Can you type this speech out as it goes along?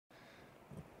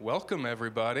Welcome,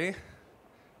 everybody.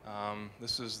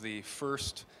 This is the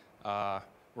first,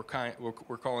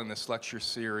 we're calling this lecture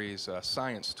series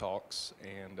Science Talks,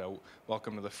 and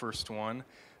welcome to the first one.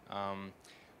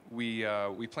 We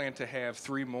plan to have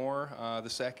 3 more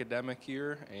this academic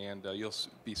year, and you'll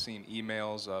be seeing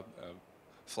emails,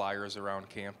 flyers around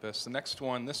campus. The next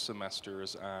one this semester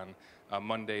is on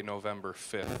Monday, November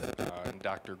 5th, and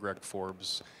Dr. Greg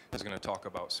Forbes is going to talk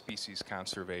about species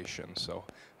conservation. So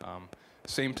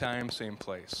same time, same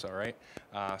place, all right?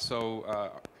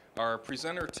 Our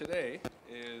presenter today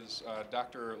is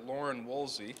Dr. Lauren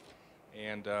Woolsey,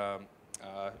 and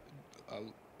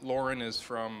Lauren is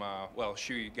from, well,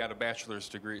 she got a bachelor's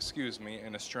degree,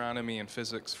 in astronomy and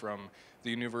physics from the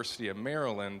University of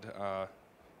Maryland,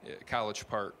 College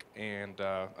Park, and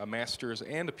a master's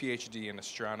and a PhD in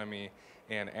astronomy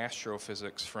and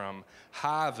astrophysics from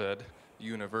Harvard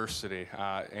University.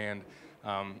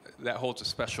 That holds a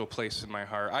special place in my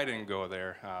heart. I didn't go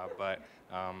there, but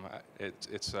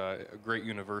it's a great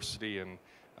university, and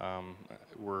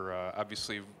we're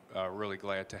obviously really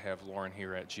glad to have Lauren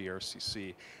here at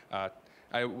GRCC.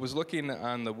 I was looking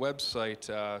on the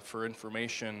website for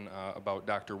information about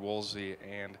Dr. Woolsey,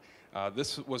 and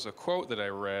this was a quote that I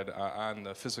read on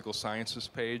the physical sciences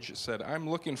page. It said, "I'm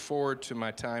looking forward to my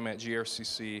time at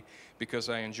GRCC because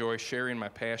I enjoy sharing my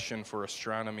passion for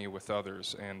astronomy with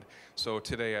others." And so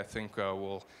today I think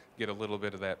we'll get a little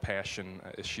bit of that passion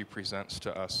as she presents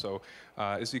to us. So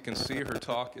as you can see, her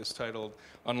talk is titled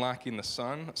Unlocking the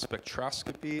Sun,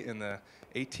 Spectroscopy in the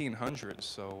 1800s.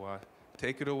 So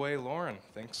take it away, Lauren.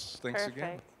 Thanks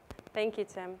again. Thank you,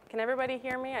 Tim. Can everybody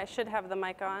hear me? I should have the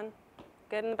mic on.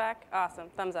 Good in the back? Awesome.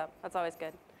 Thumbs up. That's always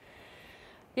good.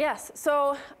 Yes,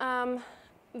 so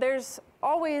there's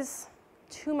always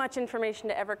too much information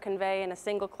to ever convey in a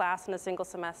single class in a single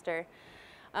semester.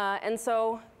 And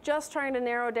so just trying to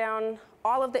narrow down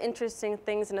all of the interesting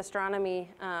things in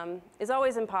astronomy is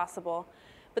always impossible.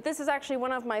 But this is actually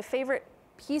one of my favorite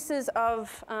pieces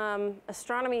of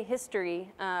astronomy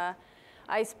history.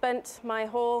 I spent my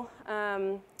whole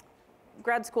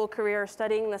grad school career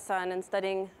studying the sun and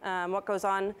studying what goes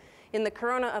on in the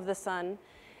corona of the sun.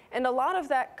 And a lot of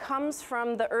that comes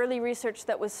from the early research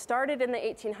that was started in the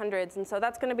 1800s. And so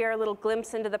that's going to be our little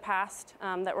glimpse into the past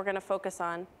that we're going to focus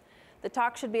on. The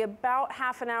talk should be about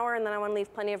half an hour, and then I want to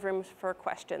leave plenty of room for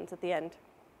questions at the end.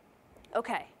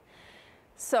 Okay,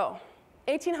 so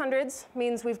 1800s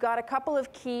means we've got a couple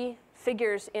of key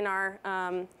figures in our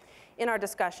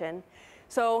discussion.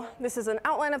 So this is an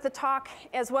outline of the talk,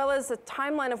 as well as a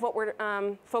timeline of what we're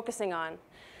focusing on.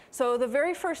 So the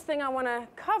very first thing I want to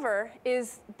cover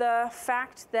is the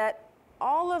fact that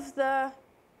all of the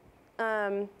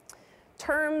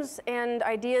terms and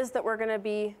ideas that we're going to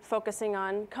be focusing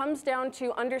on comes down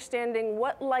to understanding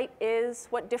what light is,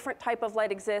 what different type of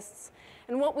light exists,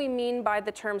 and what we mean by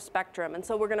the term spectrum. And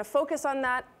so we're going to focus on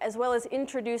that, as well as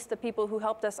introduce the people who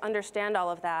helped us understand all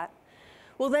of that.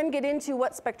 We'll then get into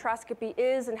what spectroscopy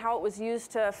is and how it was used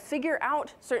to figure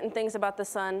out certain things about the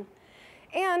sun,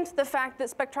 and the fact that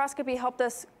spectroscopy helped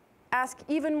us ask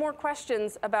even more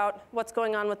questions about what's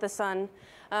going on with the sun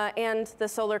and the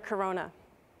solar corona.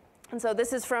 And so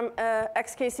this is from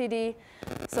XKCD.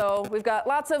 So we've got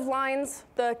lots of lines.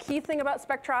 The key thing about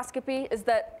spectroscopy is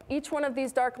that each one of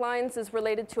these dark lines is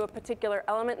related to a particular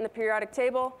element in the periodic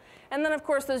table. And then, of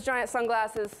course, those giant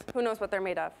sunglasses, who knows what they're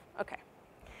made of? OK.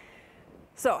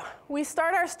 So we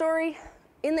start our story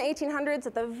in the 1800s,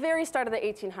 at the very start of the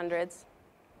 1800s.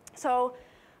 So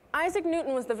Isaac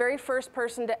Newton was the very first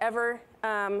person to ever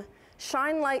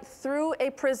shine light through a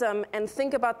prism and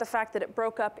think about the fact that it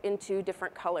broke up into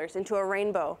different colors, into a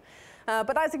rainbow.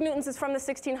 But Isaac Newton's is from the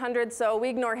 1600s, so we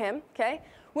ignore him, OK?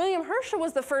 William Herschel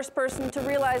was the first person to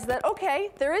realize that,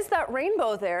 OK, there is that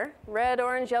rainbow there, red,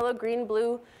 orange, yellow, green,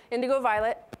 blue, indigo,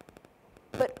 violet.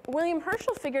 But William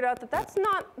Herschel figured out that that's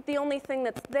not the only thing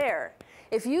that's there.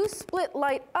 If you split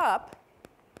light up,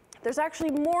 there's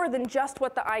actually more than just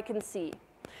what the eye can see.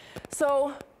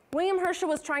 So William Herschel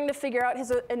was trying to figure out,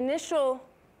 his initial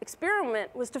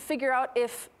experiment was to figure out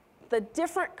if the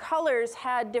different colors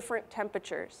had different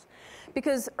temperatures.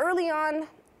 Because early on,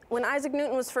 when Isaac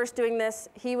Newton was first doing this,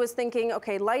 he was thinking,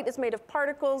 OK, light is made of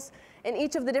particles, and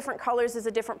each of the different colors is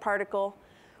a different particle.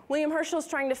 William Herschel is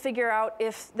trying to figure out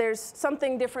if there's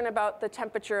something different about the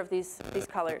temperature of these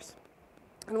colors.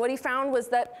 And what he found was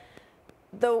that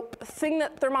the thing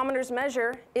that thermometers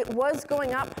measure, it was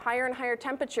going up higher and higher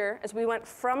temperature as we went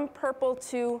from purple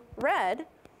to red,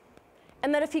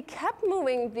 and that if he kept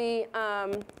moving the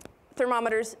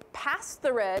thermometers past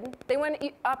the red, they went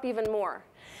up even more.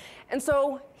 And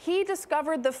so he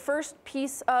discovered the first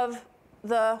piece of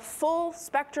the full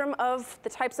spectrum of the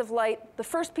types of light, the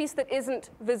first piece that isn't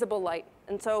visible light.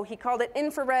 And so he called it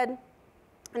infrared.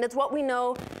 And it's what we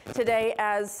know today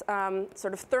as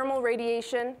sort of thermal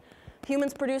radiation.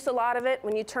 Humans produce a lot of it.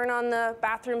 When you turn on the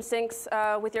bathroom sinks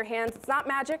with your hands, it's not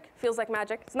magic. Feels like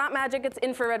magic. It's not magic. It's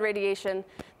infrared radiation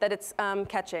that it's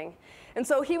catching. And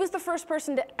so he was the first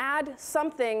person to add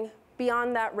something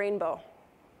beyond that rainbow.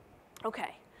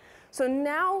 OK. So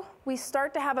now we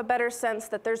start to have a better sense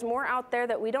that there's more out there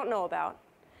that we don't know about.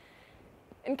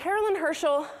 And Carolyn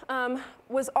Herschel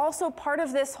was also part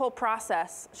of this whole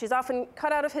process. She's often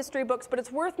cut out of history books, but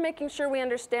it's worth making sure we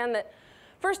understand that,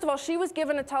 first of all, she was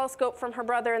given a telescope from her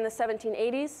brother in the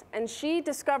 1780s, and she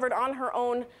discovered on her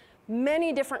own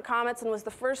many different comets and was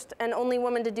the first and only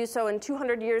woman to do so in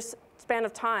 200 years span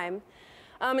of time.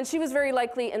 And she was very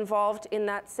likely involved in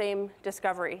that same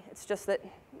discovery. It's just that,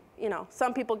 you know,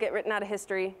 some people get written out of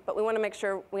history, but we want to make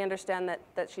sure we understand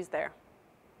that she's there.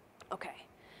 OK.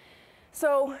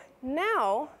 So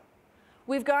now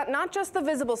we've got not just the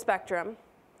visible spectrum,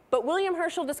 but William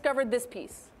Herschel discovered this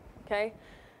piece. Okay?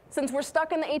 Since we're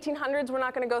stuck in the 1800s, we're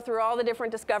not going to go through all the different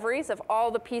discoveries of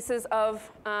all the pieces of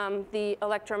the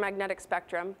electromagnetic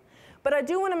spectrum. But I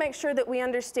do want to make sure that we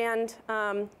understand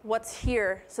what's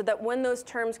here so that when those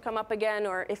terms come up again,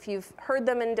 or if you've heard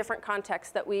them in different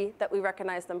contexts, that we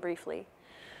recognize them briefly.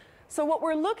 So what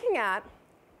we're looking at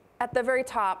the very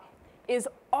top is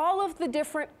all of the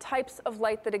different types of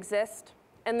light that exist.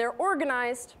 And they're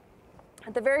organized.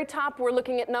 At the very top, we're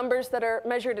looking at numbers that are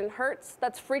measured in hertz.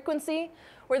 That's frequency,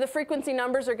 where the frequency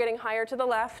numbers are getting higher to the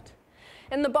left.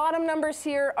 And the bottom numbers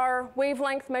here are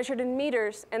wavelength measured in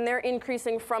meters, and they're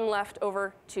increasing from left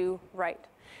over to right.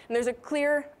 And there's a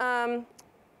clear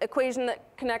equation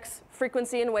that connects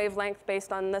frequency and wavelength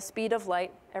based on the speed of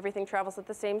light. Everything travels at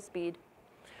the same speed.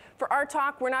 For our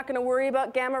talk, we're not going to worry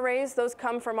about gamma rays. Those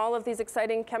come from all of these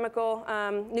exciting chemical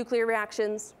nuclear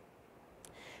reactions.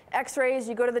 X-rays,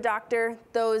 you go to the doctor,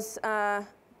 those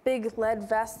big lead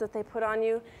vests that they put on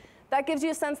you, that gives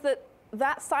you a sense that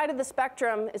that side of the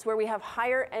spectrum is where we have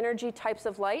higher energy types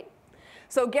of light.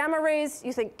 So gamma rays,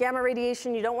 you think gamma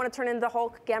radiation, you don't want to turn into the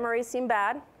Hulk. Gamma rays seem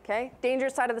bad. Okay?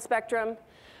 Dangerous side of the spectrum.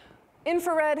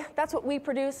 Infrared, that's what we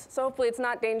produce. So hopefully it's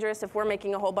not dangerous if we're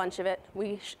making a whole bunch of it.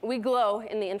 We glow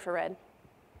in the infrared.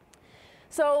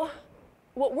 So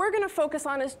what we're going to focus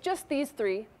on is just these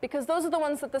three, because those are the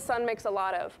ones that the sun makes a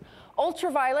lot of.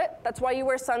 Ultraviolet, that's why you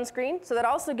wear sunscreen. So that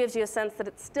also gives you a sense that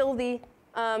it's still the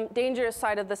dangerous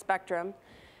side of the spectrum.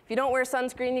 If you don't wear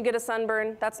sunscreen, you get a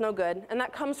sunburn. That's no good. And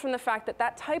that comes from the fact that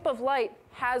that type of light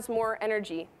has more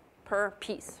energy per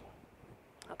piece.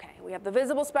 OK, we have the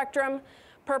visible spectrum.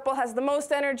 Purple has the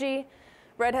most energy.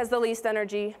 Red has the least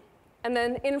energy. And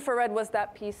then infrared was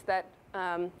that piece that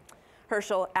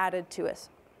Herschel added to us.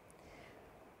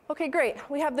 OK, great.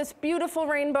 We have this beautiful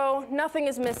rainbow. Nothing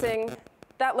is missing.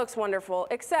 That looks wonderful,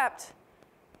 except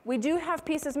we do have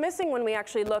pieces missing when we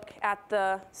actually look at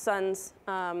the sun's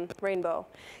rainbow.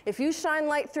 If you shine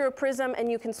light through a prism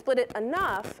and you can split it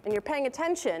enough, and you're paying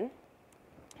attention,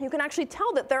 you can actually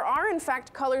tell that there are, in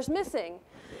fact, colors missing.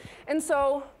 And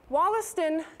so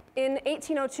Wollaston in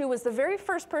 1802 was the very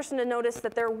first person to notice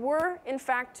that there were, in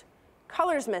fact,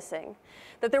 colors missing,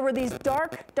 that there were these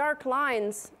dark, dark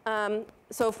lines.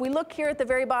 So if we look here at the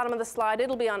very bottom of the slide,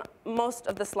 it'll be on most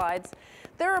of the slides.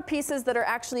 There are pieces that are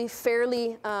actually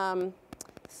fairly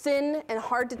thin and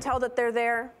hard to tell that they're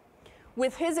there.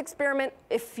 With his experiment,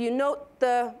 if you note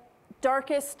the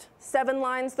darkest 7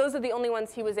 lines, those are the only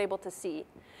ones he was able to see.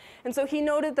 And so he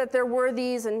noted that there were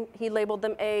these, and he labeled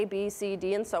them A, B, C,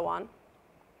 D, and so on.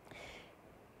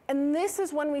 And this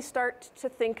is when we start to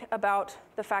think about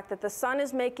the fact that the sun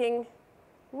is making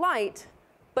light,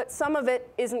 but some of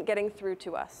it isn't getting through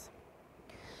to us.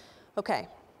 OK,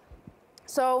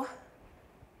 so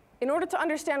in order to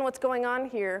understand what's going on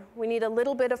here, we need a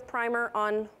little bit of primer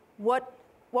on what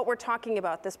we're talking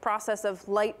about, this process of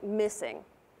light missing.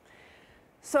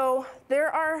 So there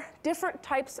are different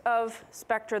types of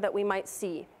spectra that we might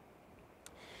see.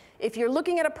 If you're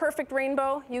looking at a perfect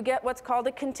rainbow, you get what's called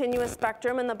a continuous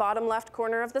spectrum in the bottom left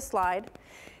corner of the slide,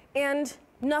 and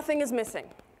nothing is missing.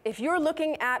 If you're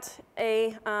looking at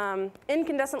an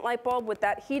incandescent light bulb with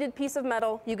that heated piece of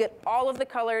metal, you get all of the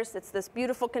colors. It's this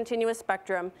beautiful continuous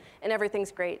spectrum, and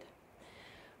everything's great.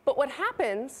 But what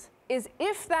happens is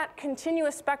if that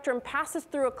continuous spectrum passes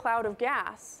through a cloud of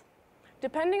gas,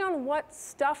 depending on what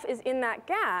stuff is in that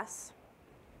gas,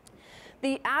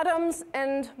 the atoms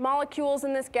and molecules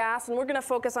in this gas, and we're going to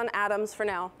focus on atoms for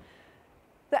now,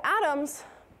 the atoms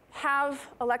have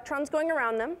electrons going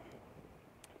around them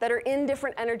that are in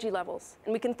different energy levels.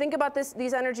 And we can think about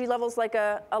these energy levels like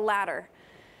a ladder.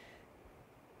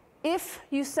 if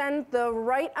you send the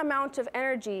right amount of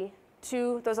energy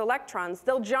to those electrons,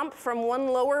 they'll jump from one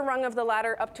lower rung of the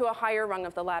ladder up to a higher rung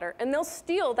of the ladder, and they'll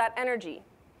steal that energy.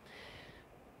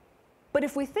 But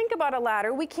if we think about a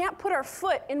ladder, we can't put our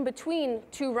foot in between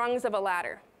two rungs of a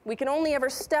ladder. We can only ever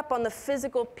step on the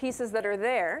physical pieces that are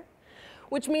there,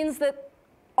 which means that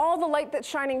all the light that's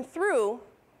shining through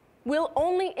will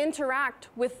only interact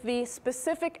with the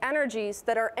specific energies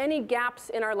that are any gaps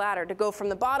in our ladder to go from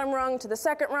the bottom rung to the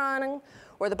second rung,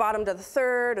 or the bottom to the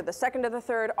third, or the second to the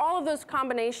third. All of those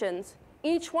combinations,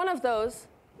 each one of those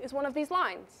is one of these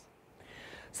lines.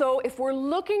 So if we're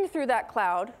looking through that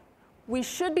cloud, we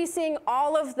should be seeing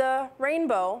all of the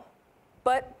rainbow,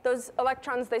 but those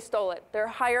electrons, they stole it. They're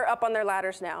higher up on their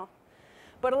ladders now.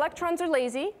 But electrons are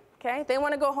lazy. Okay? They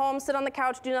want to go home, sit on the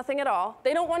couch, do nothing at all.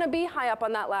 They don't want to be high up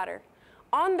on that ladder.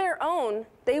 On their own,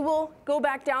 they will go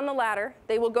back down the ladder.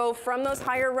 They will go from those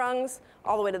higher rungs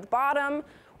all the way to the bottom,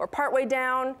 or partway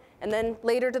down, and then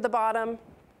later to the bottom.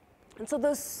 And so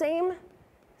those same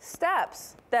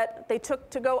steps that they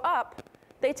took to go up,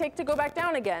 they take to go back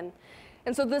down again.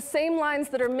 And so the same lines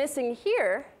that are missing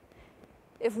here,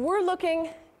 if we're looking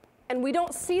and we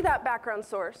don't see that background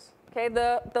source, okay,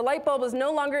 the light bulb is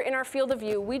no longer in our field of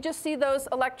view. We just see those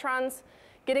electrons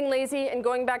getting lazy and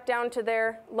going back down to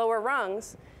their lower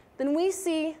rungs. Then we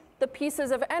see the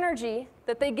pieces of energy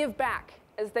that they give back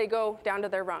as they go down to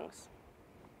their rungs.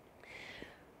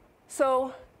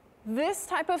 So this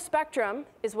type of spectrum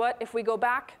is what, if we go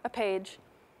back a page,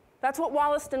 that's what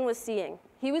Wollaston was seeing.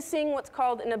 He was seeing what's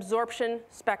called an absorption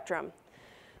spectrum.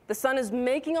 The sun is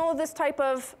making all of this type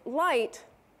of light,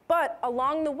 but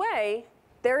along the way,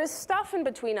 there is stuff in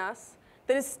between us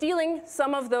that is stealing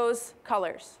some of those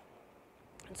colors.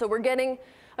 And so we're getting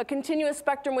a continuous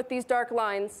spectrum with these dark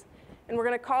lines, and we're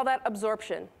going to call that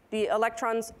absorption. The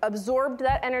electrons absorbed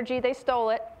that energy, they stole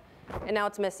it, and now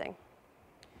it's missing.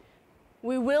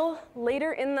 We will,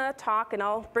 later in the talk, and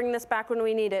I'll bring this back when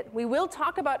we need it, we will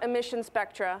talk about emission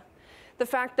spectra, the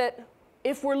fact that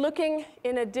if we're looking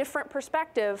in a different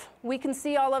perspective, we can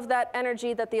see all of that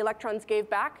energy that the electrons gave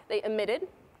back, they emitted,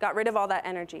 got rid of all that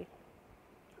energy.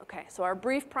 Okay, so our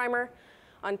brief primer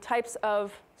on types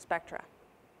of spectra.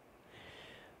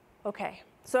 Okay,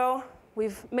 so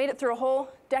we've made it through a whole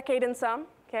decade and some.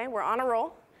 Okay, we're on a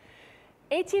roll.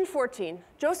 1814,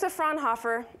 Joseph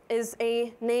Fraunhofer is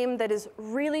a name that is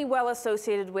really well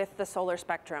associated with the solar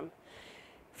spectrum.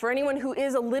 For anyone who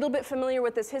is a little bit familiar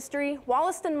with this history,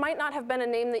 Wollaston might not have been a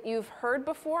name that you've heard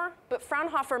before, but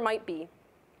Fraunhofer might be.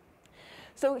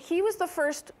 So he was the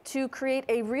first to create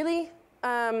a really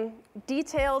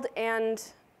detailed and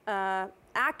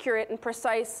accurate and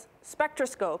precise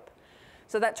spectroscope.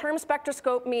 So that term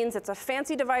spectroscope means it's a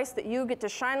fancy device that you get to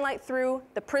shine light through,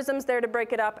 the prism's there to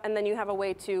break it up, and then you have a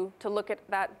way to look at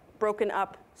that broken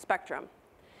up spectrum.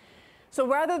 So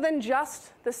rather than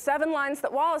just the 7 lines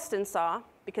that Wollaston saw,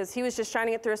 because he was just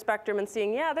shining it through a spectrum and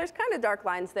seeing, yeah, there's kind of dark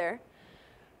lines there,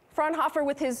 Fraunhofer,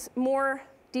 with his more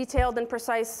detailed and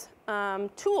precise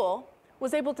tool,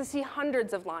 was able to see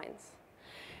hundreds of lines.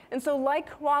 And so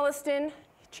like Wollaston,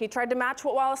 he tried to match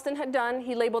what Wollaston had done.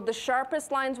 He labeled the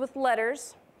sharpest lines with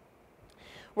letters.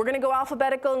 We're going to go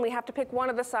alphabetical, and we have to pick one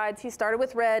of the sides. He started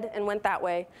with red and went that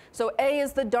way. So A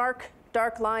is the dark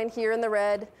line here in the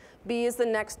red. B is the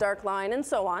next dark line, and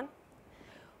so on.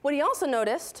 What he also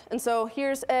noticed, and so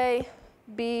here's A,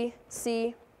 B,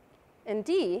 C, and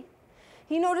D,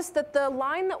 he noticed that the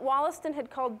line that Wollaston had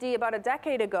called D about a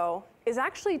decade ago is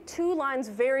actually 2 lines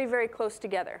very, very close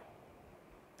together.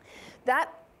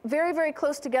 That very, very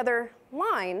close together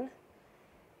line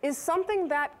is something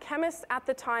that chemists at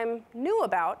the time knew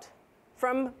about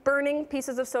from burning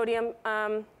pieces of sodium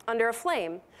under a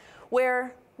flame,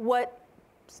 where what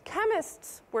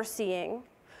chemists were seeing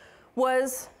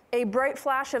was a bright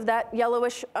flash of that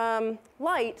yellowish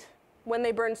light when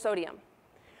they burned sodium.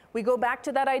 We go back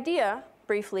to that idea,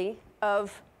 briefly,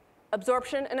 of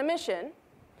absorption and emission.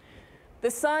 The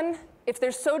sun, if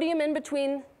there's sodium in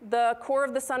between the core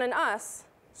of the sun and us,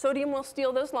 sodium will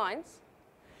steal those lines.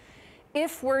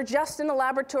 If we're just in a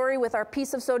laboratory with our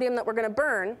piece of sodium that we're going to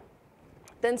burn,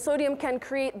 then sodium can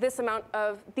create this amount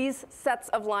of these sets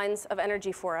of lines of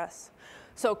energy for us.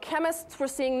 So chemists were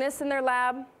seeing this in their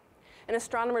lab, and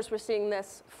astronomers were seeing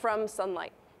this from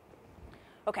sunlight.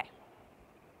 Okay.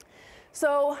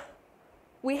 So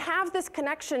we have this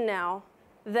connection now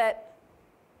that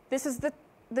this is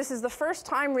the first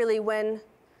time really when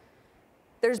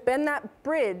there's been that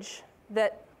bridge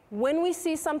that when we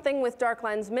see something with dark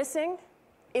lines missing,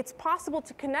 it's possible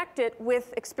to connect it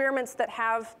with experiments that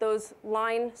have those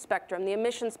line spectrum, the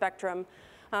emission spectrum,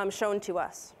 shown to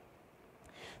us.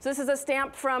 So this is a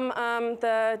stamp from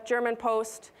the German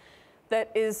Post that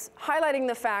is highlighting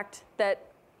the fact that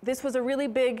this was a really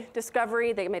big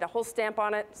discovery. They made a whole stamp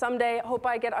on it. Someday, I hope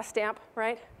I get a stamp,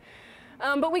 right?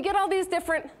 But we get all these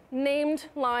different named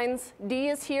lines. D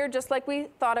is here, just like we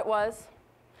thought it was.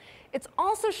 It's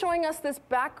also showing us this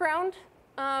background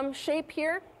shape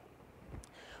here.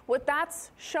 What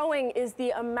that's showing is the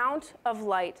amount of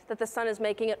light that the sun is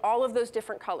making at all of those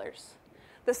different colors.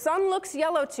 The sun looks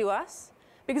yellow to us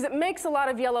because it makes a lot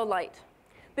of yellow light.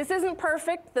 This isn't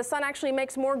perfect. The sun actually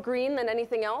makes more green than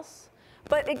anything else.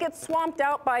 But it gets swamped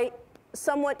out by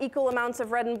somewhat equal amounts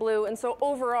of red and blue. And so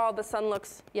overall, the sun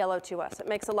looks yellow to us. It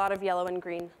makes a lot of yellow and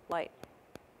green light.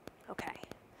 OK.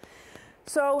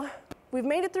 So we've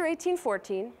made it through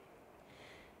 1814.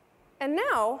 And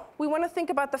now we want to think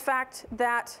about the fact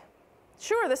that,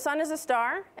 sure, the sun is a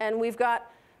star. And we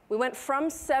went from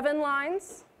 7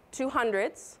 lines to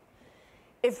hundreds.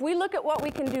 If we look at what we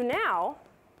can do now,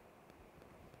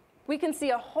 we can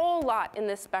see a whole lot in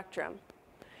this spectrum.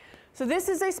 So this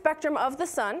is a spectrum of the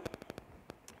sun.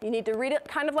 You need to read it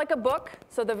kind of like a book.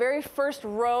 So the very first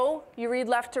row, you read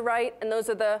left to right. And those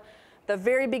are the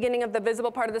very beginning of the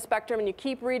visible part of the spectrum. And you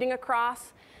keep reading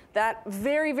across. That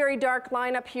very, very dark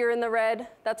line up here in the red,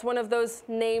 that's one of those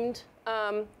named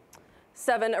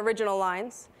 7 original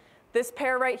lines. This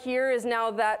pair right here is now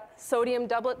that sodium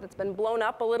doublet that's been blown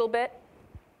up a little bit.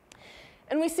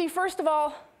 And we see, first of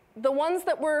all, the ones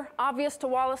that were obvious to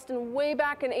Wollaston way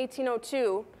back in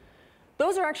 1802,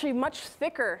 those are actually much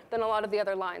thicker than a lot of the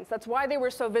other lines. That's why they were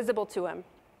so visible to him.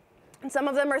 And some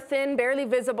of them are thin, barely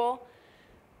visible.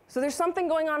 So there's something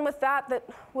going on with that that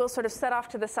we'll sort of set off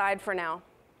to the side for now.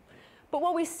 But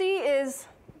what we see is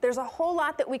there's a whole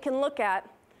lot that we can look at.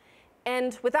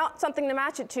 And without something to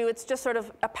match it to, it's just sort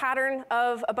of a pattern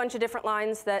of a bunch of different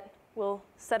lines that we'll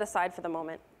set aside for the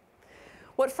moment.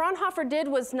 What Fraunhofer did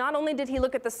was not only did he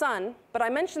look at the sun, but I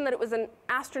mentioned that it was an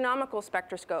astronomical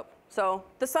spectroscope. So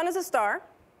the sun is a star.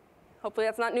 Hopefully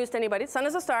that's not news to anybody. The sun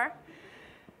is a star.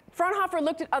 Fraunhofer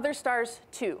looked at other stars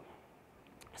too.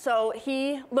 So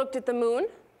he looked at the moon.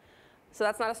 So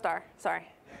that's not a star. Sorry.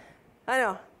 I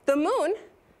know. The moon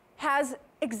has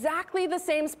exactly the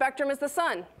same spectrum as the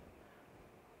sun.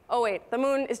 Oh, wait. The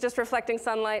moon is just reflecting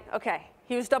sunlight. OK.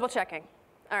 He was double checking.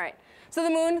 All right. So the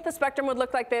moon, the spectrum would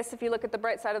look like this if you look at the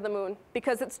bright side of the moon,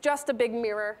 because it's just a big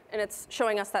mirror, and it's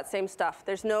showing us that same stuff.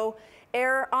 There's no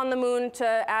air on the moon to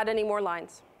add any more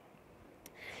lines.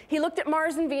 He looked at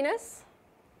Mars and Venus.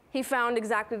 He found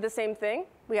exactly the same thing.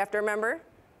 We have to remember,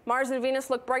 Mars and Venus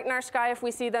look bright in our sky if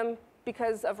we see them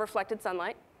because of reflected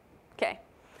sunlight. OK.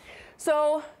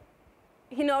 So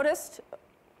he noticed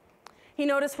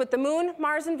with the moon,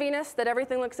 Mars, and Venus that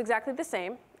everything looks exactly the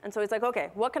same. And so he's like, OK,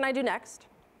 what can I do next?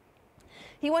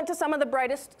 He went to some of the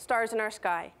brightest stars in our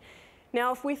sky.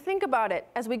 Now, if we think about it,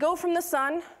 as we go from the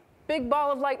sun, big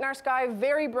ball of light in our sky,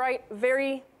 very bright,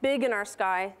 very big in our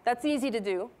sky, that's easy to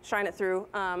do, shine it through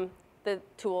the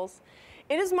tools.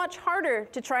 It is much harder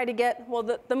to try to get, well,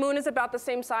 the moon is about the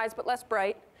same size but less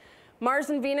bright.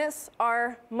 Mars and Venus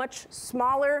are much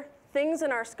smaller things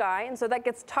in our sky, and so that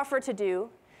gets tougher to do.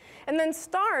 And then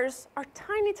stars are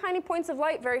tiny, tiny points of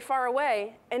light very far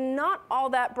away and not all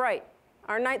that bright.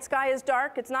 Our night sky is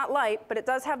dark. It's not light, but it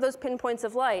does have those pinpoints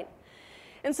of light.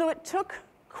 And so it took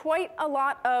quite a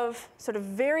lot of sort of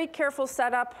very careful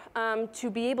setup to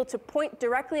be able to point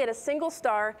directly at a single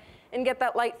star and get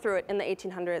that light through it in the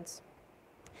 1800s.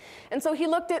 And so he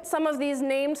looked at some of these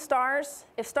named stars.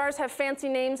 If stars have fancy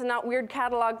names and not weird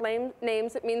catalog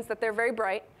names, it means that they're very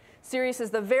bright. Sirius is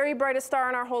the very brightest star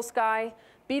in our whole sky.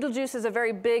 Betelgeuse is a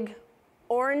very big,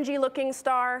 orangey-looking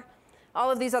star. All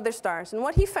of these other stars. And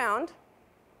what he found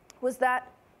was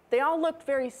that they all looked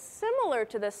very similar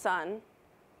to the sun,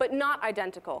 but not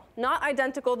identical. Not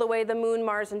identical the way the moon,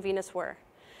 Mars, and Venus were.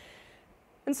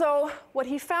 And so what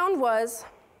he found was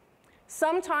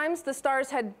sometimes the stars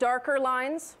had darker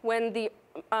lines when the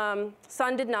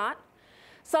sun did not.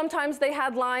 Sometimes they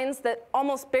had lines that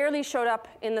almost barely showed up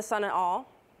in the sun at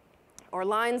all, or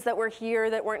lines that were here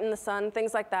that weren't in the sun,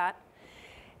 things like that.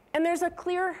 And there's a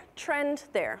clear trend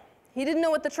there. He didn't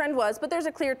know what the trend was, but there's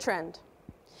a clear trend.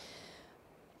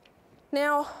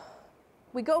 Now,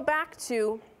 we go back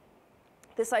to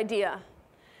this idea.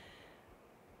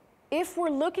 If we're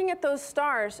looking at those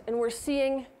stars and we're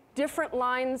seeing different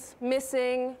lines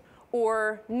missing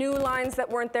or new lines that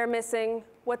weren't there missing,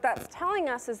 what that's telling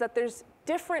us is that there's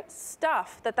different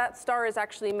stuff that that star is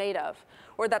actually made of,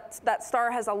 or that that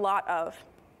star has a lot of.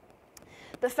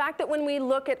 The fact that when we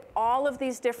look at all of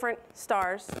these different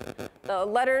stars, the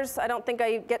letters I don't think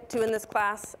I get to in this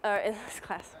class,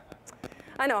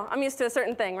 I know, I'm used to a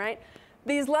certain thing, right?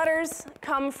 These letters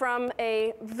come from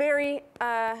a very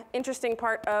interesting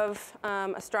part of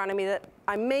astronomy that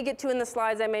I may get to in the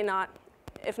slides, I may not.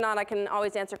 If not, I can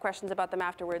always answer questions about them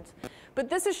afterwards. But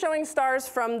this is showing stars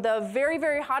from the very,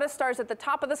 very hottest stars at the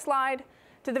top of the slide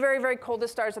to the very, very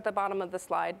coldest stars at the bottom of the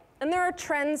slide. And there are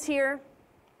trends here.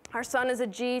 Our sun is a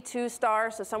G2 star,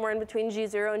 so somewhere in between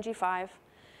G0 and G5.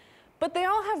 But they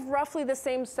all have roughly the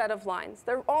same set of lines.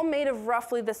 They're all made of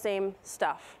roughly the same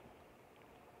stuff.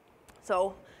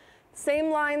 So same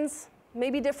lines,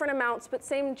 maybe different amounts, but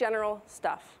same general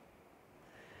stuff.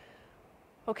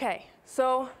 OK,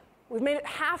 so we've made it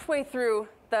halfway through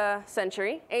the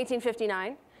century,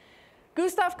 1859.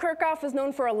 Gustav Kirchhoff is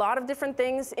known for a lot of different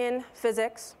things in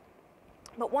physics.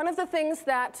 But one of the things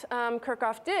that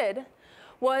Kirchhoff did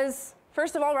was,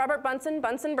 first of all, Robert Bunsen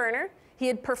burner. He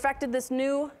had perfected this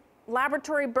new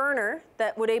laboratory burner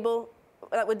that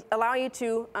would allow you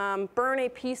to burn a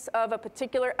piece of a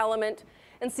particular element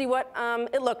and see what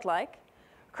it looked like.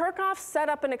 Kirchhoff set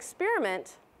up an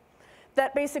experiment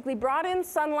that basically brought in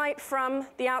sunlight from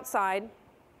the outside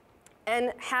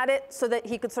and had it so that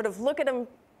he could sort of look at them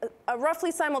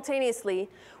roughly simultaneously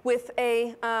with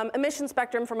a emission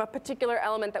spectrum from a particular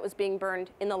element that was being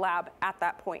burned in the lab at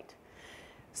that point.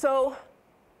 So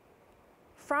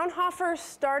Fraunhofer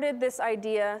started this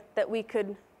idea that we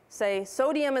could say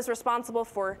sodium is responsible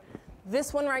for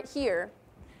this one right here.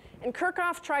 And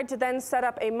Kirchhoff tried to then set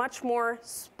up a much more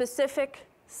specific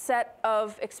set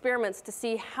of experiments to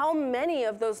see how many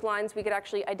of those lines we could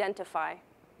actually identify.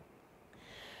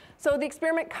 So the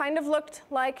experiment kind of looked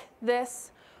like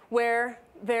this, where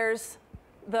there's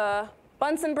the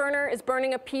Bunsen burner is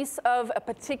burning a piece of a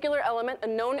particular element, a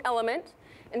known element,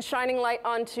 and shining light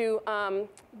onto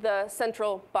the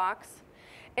central box.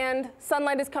 And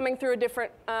sunlight is coming through a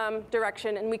different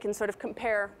direction, and we can sort of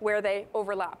compare where they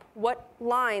overlap. What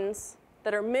lines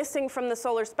that are missing from the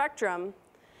solar spectrum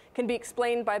can be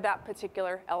explained by that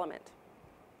particular element.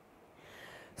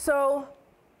 So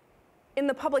in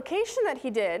the publication that he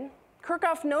did,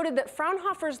 Kirchhoff noted that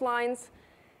Fraunhofer's lines,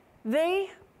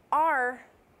 they are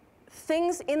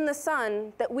things in the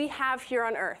sun that we have here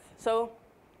on Earth. So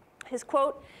his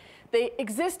quote, "They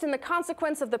exist in the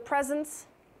consequence of the presence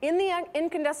in the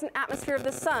incandescent atmosphere of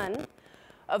the sun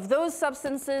of those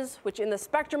substances which in the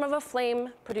spectrum of a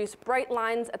flame produce bright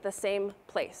lines at the same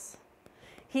place."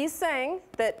 He's saying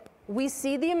that we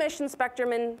see the emission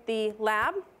spectrum in the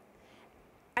lab,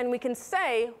 and we can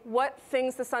say what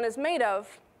things the sun is made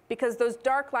of because those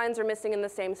dark lines are missing in the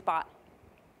same spot.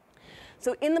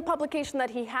 So in the publication that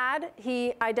he had,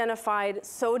 he identified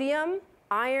sodium,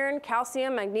 iron,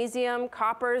 calcium, magnesium,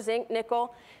 copper, zinc,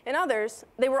 nickel, and others.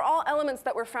 They were all elements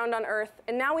that were found on Earth,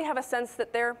 and now we have a sense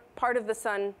that they're part of the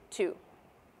sun too.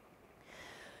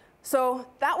 So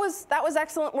that was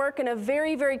excellent work and a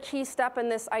very, very key step in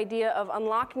this idea of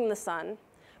unlocking the sun.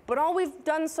 But all we've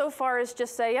done so far is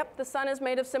just say, yep, the sun is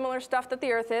made of similar stuff that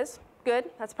the Earth is. Good,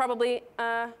 that's probably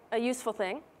a useful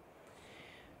thing.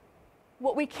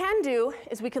 What we can do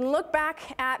is we can look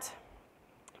back at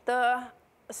the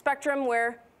spectrum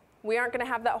where we aren't going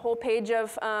to have that whole page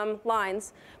of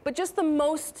lines, but just the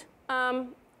most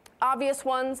obvious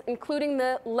ones, including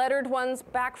the lettered ones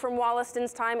back from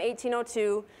Wollaston's time,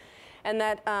 1802, and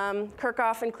that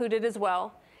Kirchhoff included as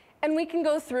well. And we can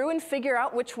go through and figure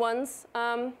out which ones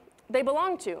they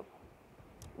belong to.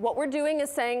 What we're doing is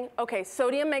saying, OK,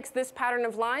 sodium makes this pattern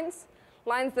of lines.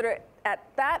 Lines that are at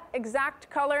that exact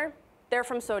color, they're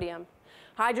from sodium.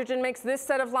 Hydrogen makes this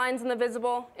set of lines in the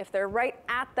visible. If they're right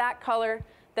at that color,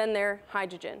 then they're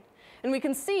hydrogen. And we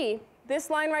can see this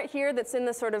line right here that's in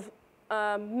the sort of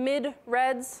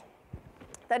mid-reds,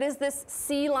 that is this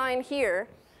C line here.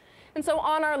 And so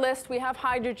on our list, we have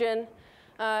hydrogen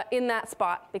in that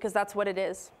spot, because that's what it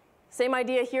is. Same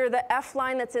idea here, the F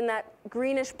line that's in that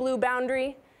greenish-blue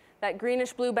boundary,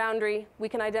 we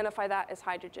can identify that as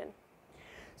hydrogen.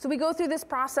 So we go through this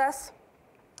process,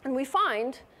 and we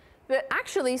find that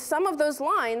actually some of those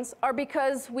lines are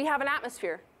because we have an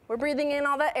atmosphere. We're breathing in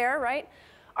all that air, right?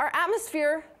 Our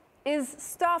atmosphere is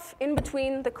stuff in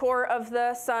between the core of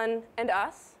the sun and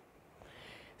us.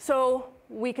 So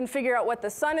we can figure out what the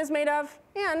sun is made of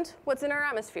and what's in our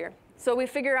atmosphere. So we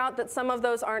figure out that some of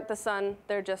those aren't the sun,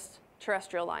 they're just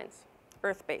terrestrial lines,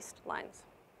 Earth-based lines.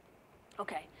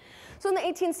 OK, so in the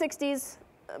 1860s,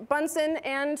 Bunsen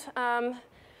and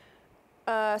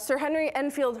Sir Henry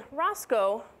Enfield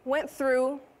Roscoe went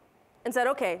through and said,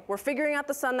 OK, we're figuring out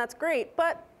the sun, that's great,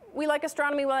 but we like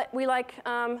astronomy, we like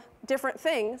different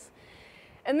things.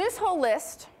 And this whole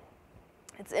list,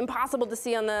 it's impossible to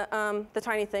see on the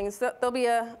tiny things. There'll be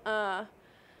a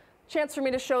chance for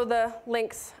me to show the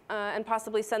links and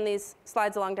possibly send these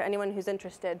slides along to anyone who's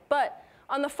interested. But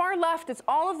on the far left, it's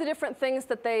all of the different things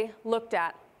that they looked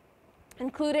at,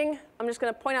 including, I'm just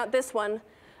going to point out this one,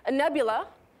 a nebula.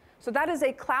 So that is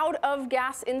a cloud of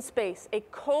gas in space, a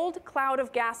cold cloud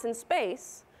of gas in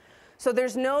space. So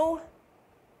there's no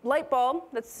light bulb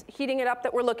that's heating it up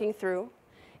that we're looking through.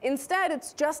 Instead,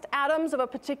 it's just atoms of a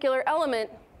particular element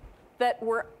that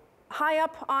were high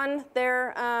up on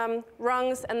their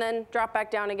rungs and then drop back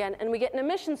down again. And we get an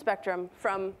emission spectrum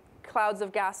from clouds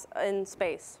of gas in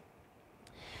space.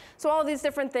 So all of these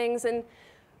different things. And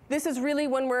this is really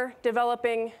when we're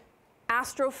developing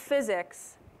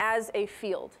astrophysics as a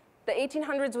field. The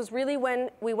 1800s was really when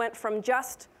we went from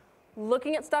just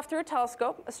looking at stuff through a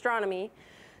telescope, astronomy,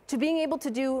 to being able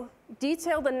to do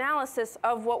detailed analysis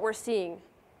of what we're seeing,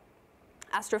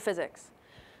 astrophysics.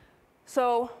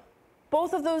 So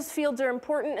both of those fields are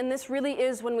important, and this really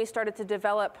is when we started to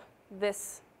develop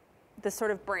this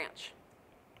sort of branch.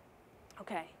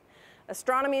 Okay,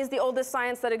 astronomy is the oldest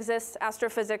science that exists.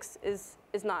 Astrophysics is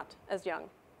not as young,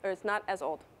 or it's not as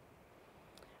old.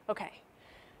 Okay,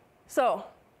 so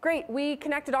great, we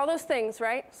connected all those things,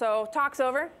 right? So talk's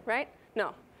over, right?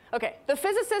 No. Okay, the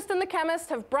physicist and the chemist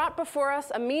have brought before us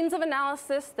a means of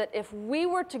analysis that if we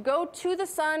were to go to the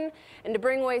sun and to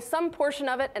bring away some portion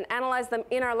of it and analyze them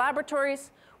in our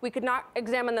laboratories, we could not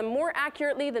examine them more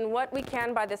accurately than what we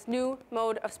can by this new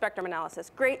mode of spectrum analysis.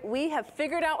 Great, we have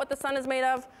figured out what the sun is made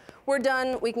of. We're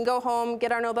done, we can go home,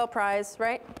 get our Nobel Prize,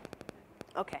 right?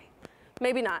 Okay,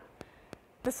 maybe not.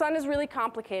 The sun is really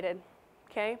complicated,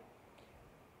 okay?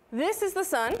 This is the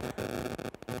sun,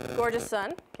 gorgeous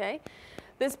sun, okay?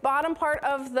 This bottom part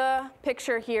of the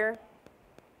picture here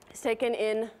is taken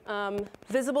in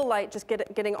visible light, just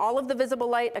getting all of the visible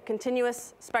light, a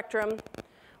continuous spectrum,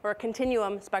 or a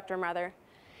continuum spectrum rather.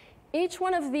 Each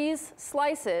one of these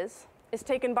slices is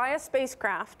taken by a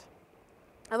spacecraft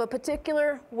of a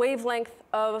particular wavelength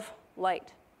of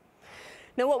light.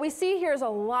 Now what we see here is a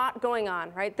lot going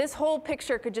on, right? This whole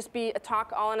picture could just be a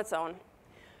talk all on its own.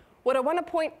 What I want to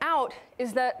point out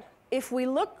is that if we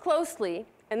look closely,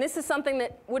 and this is something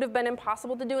that would have been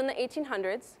impossible to do in the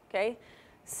 1800s, okay?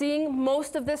 Seeing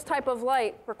most of this type of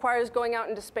light requires going out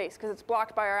into space because it's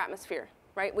blocked by our atmosphere,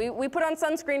 right? We put on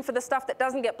sunscreen for the stuff that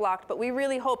doesn't get blocked, but we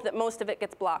really hope that most of it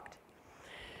gets blocked.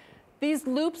 These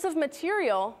loops of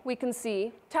material we can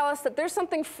see tell us that there's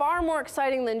something far more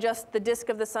exciting than just the disk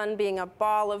of the sun being a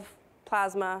ball of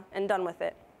plasma and done with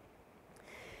it.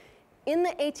 In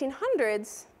the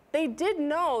 1800s, they did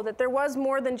know that there was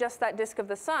more than just that disk of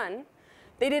the sun.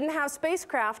 They didn't have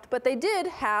spacecraft, but they did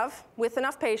have, with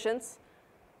enough patience,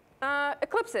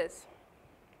 eclipses.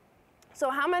 So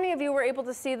how many of you were able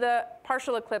to see the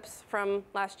partial eclipse from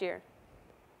last year?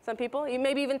 Some people,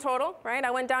 maybe even total, right? I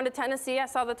went down to Tennessee, I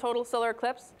saw the total solar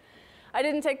eclipse. I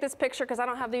didn't take this picture because I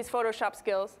don't have these Photoshop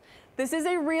skills. This is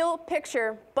a real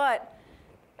picture, but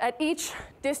at each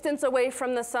distance away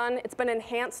from the sun, it's been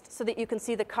enhanced so that you can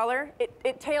see the color.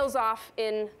 It tails off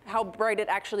in how bright it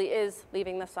actually is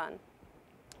leaving the sun.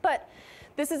 But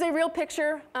this is a real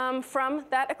picture from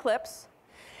that eclipse.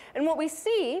 And what we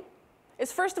see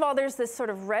is, first of all, there's this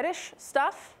sort of reddish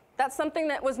stuff. That's something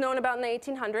that was known about in the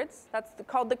 1800s. That's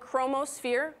called the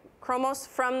chromosphere. Chromos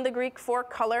from the Greek for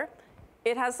color.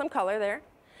 It has some color there.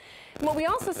 And what we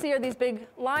also see are these big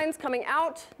lines coming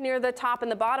out near the top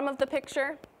and the bottom of the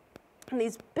picture. And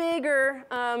these bigger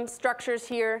structures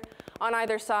here on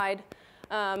either side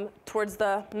towards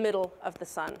the middle of the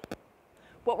sun.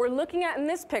 What we're looking at in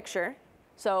this picture,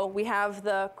 so we have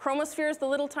the chromospheres, the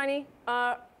little tiny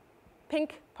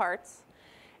pink parts.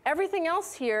 Everything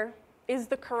else here is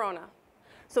the corona.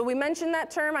 So we mentioned that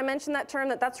term, I mentioned that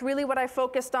term, that's really what I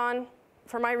focused on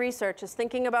for my research, is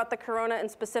thinking about the corona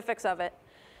and specifics of it.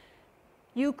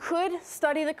 You could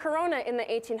study the corona in the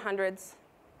 1800s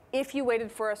if you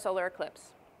waited for a solar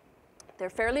eclipse.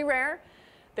 They're fairly rare.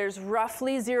 There's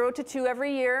roughly 0 to 2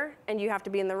 every year, and you have to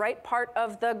be in the right part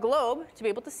of the globe to be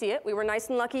able to see it. We were nice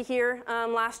and lucky here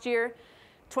last year.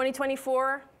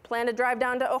 2024, plan to drive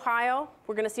down to Ohio.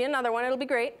 We're going to see another one. It'll be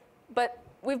great. But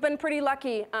we've been pretty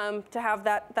lucky to have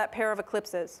that pair of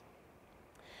eclipses.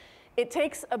 It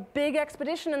takes a big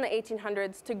expedition in the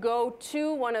 1800s to go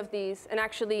to one of these and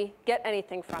actually get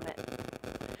anything from it.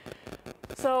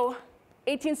 So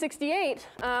 1868,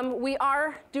 we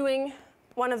are doing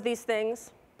one of these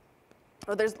things.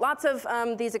 Well, there's lots of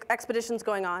these expeditions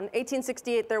going on.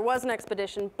 1868, there was an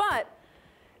expedition, but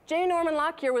J. Norman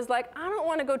Lockyer was like, I don't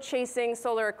want to go chasing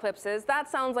solar eclipses.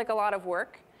 That sounds like a lot of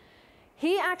work.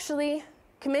 He actually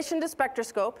commissioned a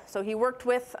spectroscope, so he worked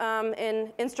with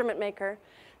an instrument maker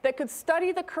that could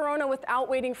study the corona without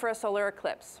waiting for a solar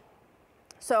eclipse.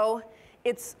 So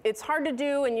it's hard to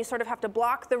do, and you sort of have to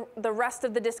block the rest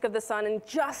of the disk of the sun and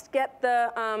just get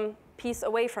the piece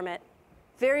away from it.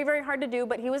 Very, very hard to do,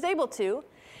 but he was able to.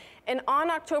 And on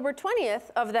October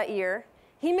 20th of that year,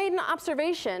 he made an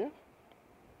observation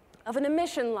of an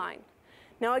emission line.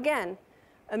 Now again,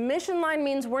 emission line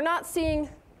means we're not seeing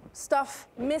stuff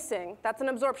missing. That's an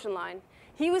absorption line.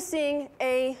 He was seeing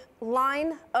a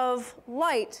line of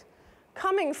light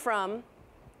coming from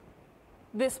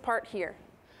this part here.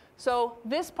 So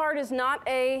this part is not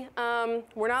a,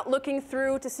 we're not looking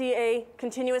through to see a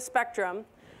continuous spectrum.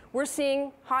 We're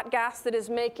seeing hot gas that is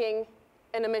making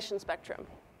an emission spectrum.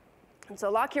 And so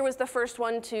Lockyer was the first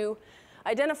one to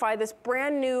identify this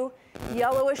brand new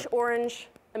yellowish-orange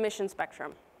emission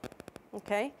spectrum.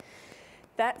 Okay?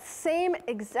 That same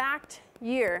exact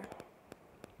year,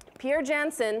 Pierre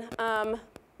Janssen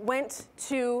went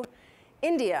to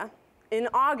India in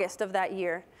August of that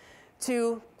year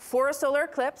for a solar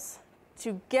eclipse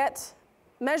to get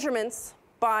measurements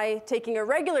by taking a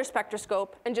regular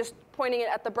spectroscope and just pointing it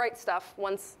at the bright stuff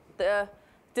once the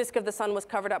disk of the sun was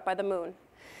covered up by the moon.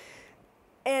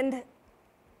 And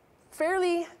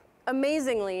fairly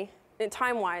amazingly,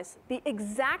 time-wise, the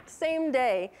exact same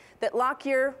day that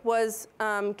Lockyer was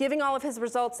giving all of his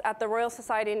results at the Royal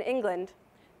Society in England,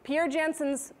 Pierre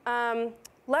Janssen's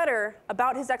letter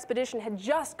about his expedition had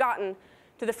just gotten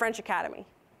to the French Academy,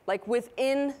 like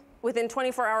within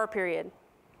 24-hour period.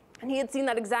 And he had seen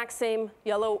that exact same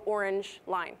yellow-orange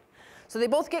line. So they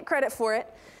both get credit for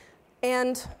it.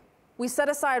 And we set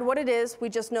aside what it is. We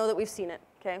just know that we've seen it.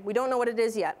 Okay? We don't know what it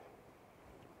is yet.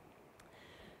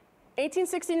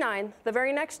 1869, the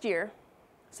very next year,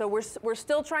 so we're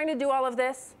still trying to do all of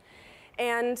this.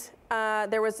 And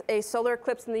there was a solar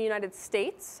eclipse in the United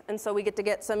States. And so we get to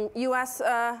get some US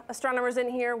astronomers in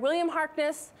here. William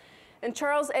Harkness and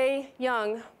Charles A.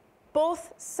 Young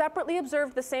both separately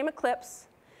observed the same eclipse.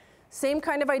 Same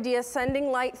kind of idea,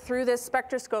 sending light through this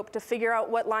spectroscope to figure out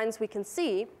what lines we can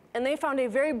see. And they found a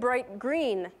very bright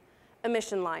green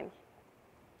emission line.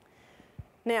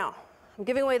 Now, I'm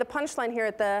giving away the punchline here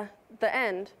at the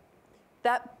end.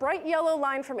 That bright yellow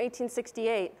line from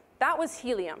 1868, that was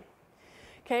helium.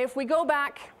 Okay, if we go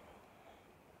back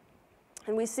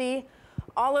and we see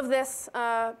all of this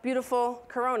beautiful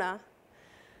corona,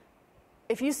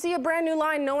 if you see a brand new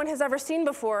line no one has ever seen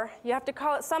before, you have to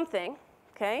call it something.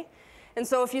 Okay? And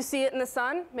so if you see it in the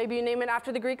sun, maybe you name it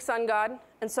after the Greek sun god.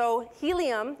 And so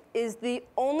helium is the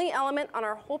only element on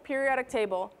our whole periodic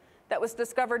table that was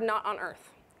discovered not on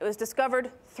Earth. It was discovered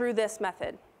through this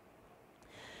method.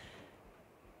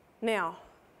 Now,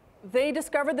 they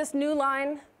discovered this new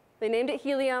line. They named it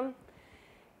helium.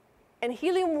 And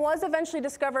helium was eventually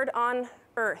discovered on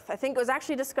Earth. I think it was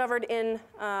actually discovered in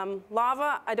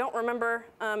lava. I don't remember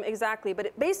exactly.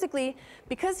 But basically,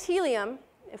 because helium,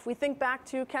 if we think back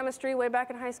to chemistry way back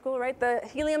in high school, right? The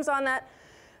helium's on that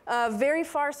very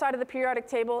far side of the periodic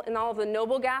table in all of the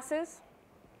noble gases.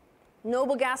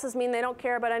 Noble gases mean they don't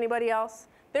care about anybody else.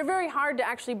 They're very hard to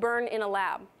actually burn in a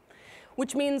lab,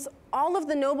 which means all of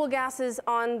the noble gases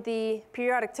on the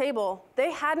periodic table,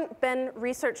 they hadn't been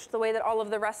researched the way that all of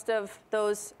the rest of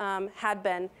those had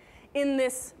been in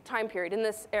this time period, in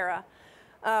this era,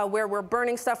 where we're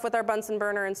burning stuff with our Bunsen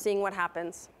burner and seeing what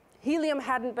happens. Helium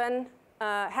hadn't done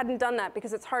that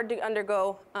because it's hard to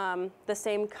undergo the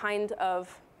same kind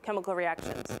of chemical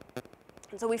reactions.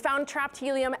 And so we found trapped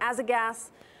helium as a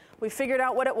gas. We figured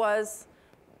out what it was.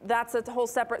 That's a whole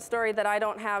separate story that I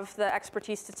don't have the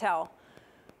expertise to tell.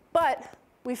 But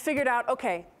we figured out,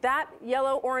 OK, that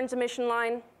yellow-orange emission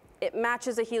line, it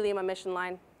matches a helium emission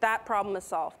line. That problem is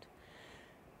solved.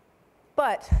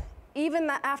 But even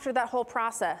after that whole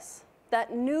process,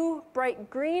 that new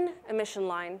bright green emission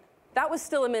line, that was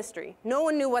still a mystery. No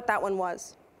one knew what that one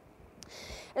was.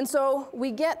 And so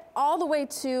we get all the way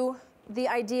to the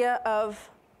idea of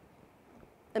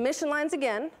emission lines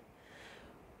again,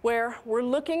 where we're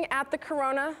looking at the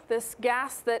corona, this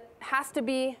gas that has to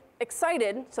be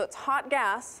excited, so it's hot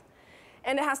gas,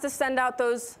 and it has to send out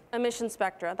those emission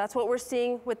spectra. That's what we're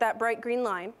seeing with that bright green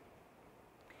line.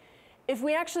 If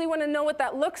we actually want to know what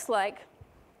that looks like,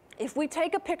 if we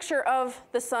take a picture of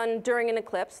the sun during an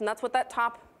eclipse, and that's what that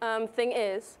top thing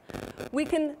is, we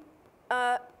can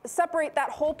separate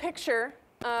that whole picture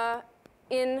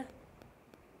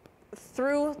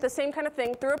through the same kind of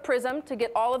thing, through a prism to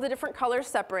get all of the different colors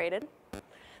separated.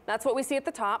 That's what we see at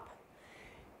the top.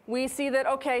 We see that,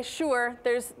 OK, sure,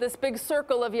 there's this big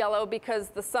circle of yellow because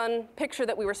the sun picture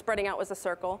that we were spreading out was a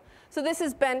circle. So this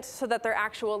is bent so that they're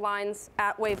actual lines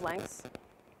at wavelengths.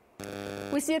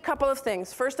 We see a couple of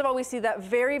things. First of all, we see that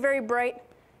very, very bright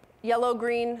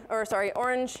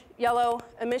orange-yellow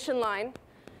emission line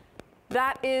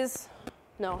That is,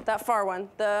 no, that far one,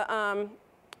 the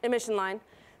emission line.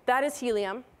 That is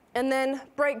helium. And then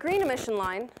bright green emission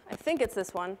line, I think it's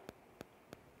this one.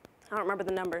 I don't remember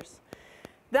the numbers.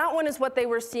 That one is what they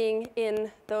were seeing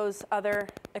in those other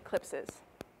eclipses.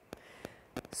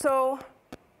 So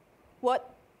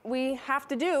what we have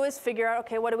to do is figure out,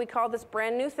 okay, what do we call this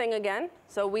brand new thing again?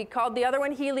 So we called the other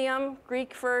one helium,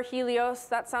 Greek for helios.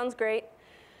 That sounds great.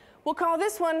 We'll call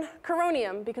this one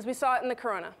coronium because we saw it in the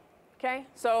corona. Okay,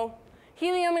 so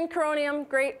helium and coronium,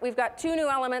 great. We've got two new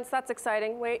elements. That's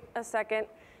exciting. Wait a second.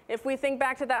 If we think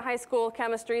back to that high school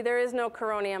chemistry, there is no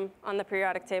coronium on the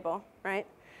periodic table, right?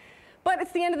 But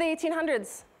it's the end of the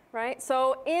 1800s, right?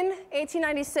 So in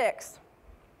 1896,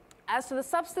 as to the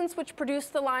substance which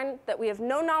produced the line that we have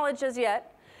no knowledge as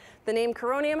yet, the name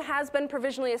coronium has been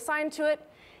provisionally assigned to it,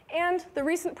 and the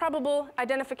recent probable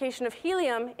identification of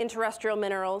helium in terrestrial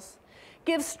minerals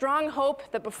gives strong hope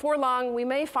that before long we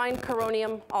may find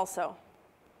coronium also.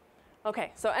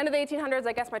 Okay, so end of the 1800s,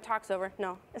 I guess my talk's over.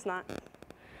 No, it's not.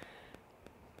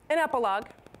 An epilogue,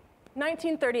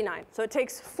 1939. So it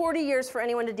takes 40 years for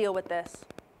anyone to deal with this.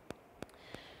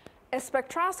 A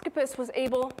spectroscopist was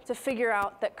able to figure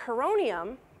out that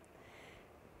coronium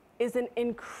is an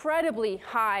incredibly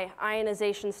high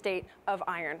ionization state of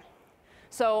iron.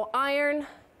 So iron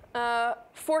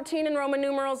 14 in Roman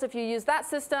numerals if you use that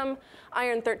system,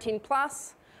 iron 13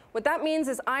 plus. What that means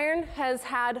is iron has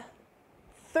had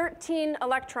 13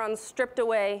 electrons stripped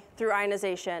away through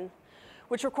ionization,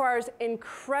 which requires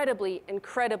incredibly,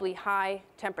 incredibly high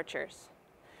temperatures.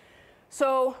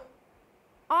 So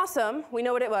awesome, we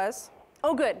know what it was.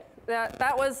 Oh, good.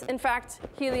 That was, in fact,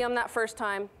 helium that first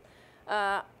time.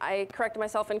 I corrected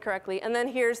myself incorrectly. And then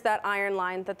here's that iron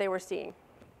line that they were seeing.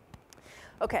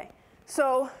 OK,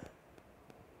 so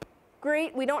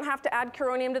great. We don't have to add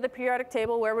coronium to the periodic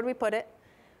table. Where would we put it?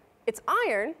 It's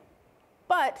iron,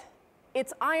 but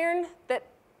it's iron that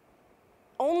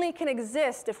only can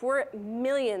exist if we're at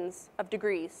millions of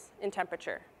degrees in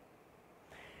temperature.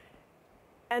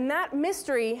 And that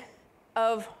mystery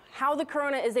of how the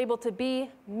corona is able to be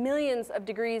millions of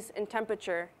degrees in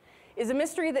temperature is a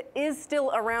mystery that is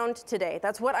still around today.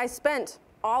 That's what I spent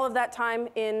all of that time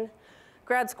in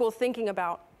grad school thinking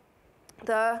about.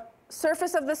 The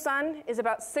surface of the sun is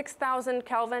about 6,000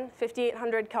 Kelvin,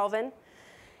 5,800 Kelvin.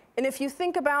 And if you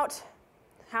think about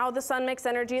how the sun makes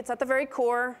energy, it's at the very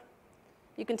core.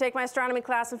 You can take my astronomy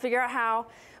class and figure out how.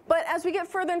 But as we get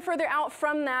further and further out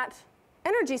from that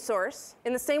energy source,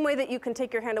 in the same way that you can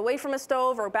take your hand away from a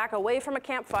stove or back away from a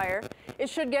campfire, it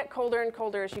should get colder and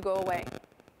colder as you go away.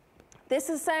 This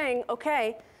is saying,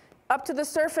 OK, up to the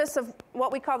surface of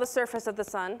what we call the surface of the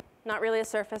sun, not really a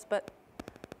surface, but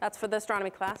that's for the astronomy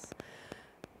class,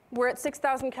 we're at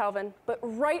 6,000 Kelvin. But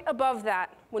right above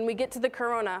that, when we get to the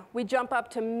corona, we jump up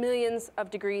to millions of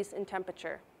degrees in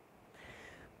temperature.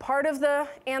 Part of the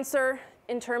answer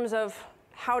in terms of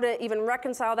how to even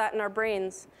reconcile that in our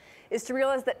brains is to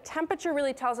realize that temperature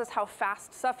really tells us how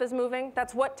fast stuff is moving.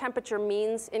 That's what temperature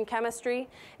means in chemistry,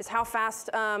 is how fast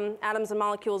atoms and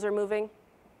molecules are moving.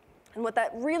 And what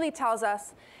that really tells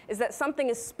us is that something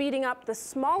is speeding up the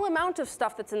small amount of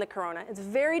stuff that's in the corona. It's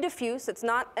very diffuse. It's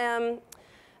not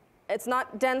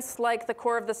dense like the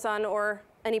core of the sun or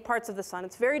any parts of the sun.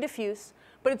 It's very diffuse,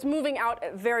 but it's moving out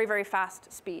at very, very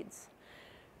fast speeds.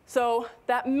 So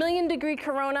that million-degree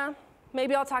corona,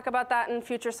 maybe I'll talk about that in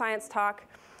future science talk.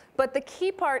 But the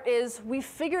key part is we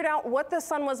figured out what the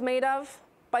sun was made of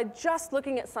by just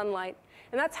looking at sunlight.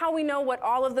 And that's how we know what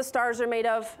all of the stars are made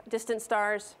of, distant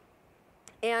stars.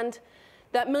 And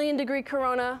that million-degree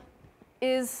corona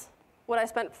is what I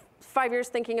spent 5 years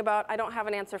thinking about. I don't have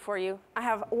an answer for you. I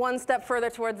have one step further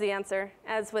towards the answer,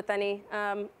 as with any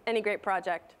great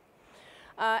project.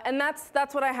 And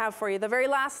that's what I have for you. The very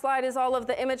last slide is all of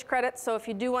the image credits. So if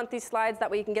you do want these slides, that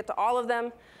way you can get to all of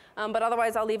them. But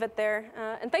otherwise, I'll leave it there.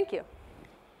 And thank you.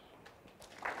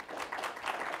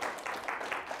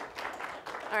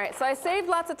 All right, so I saved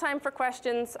lots of time for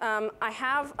questions. I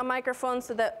have a microphone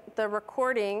so that the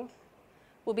recording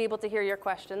will be able to hear your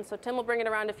questions. So Tim will bring it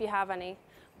around if you have any.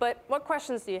 But what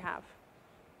questions do you have?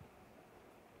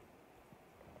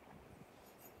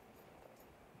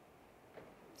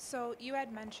 So you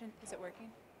had mentioned, is it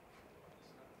working?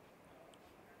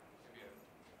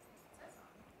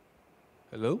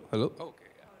 Hello? Hello? Okay.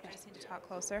 Yeah. I just need to talk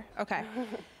closer. OK.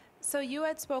 So you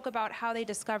had spoke about how they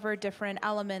discovered different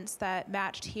elements that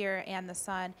matched here and the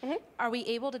sun. Mm-hmm. Are we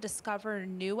able to discover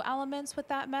new elements with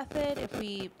that method? If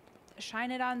we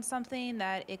shine it on something,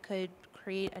 that it could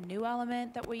create a new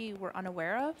element that we were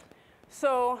unaware of?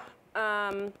 So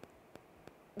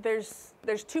there's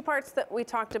two parts that we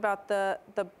talked about, the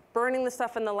burning the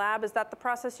stuff in the lab. Is that the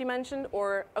process you mentioned?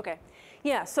 Or, okay.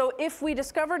 Yeah, so if we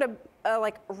discovered a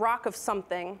like rock of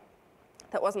something,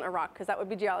 that wasn't a rock, because that would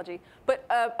be geology, but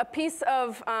a piece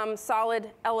of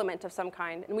solid element of some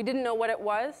kind, and we didn't know what it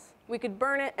was, we could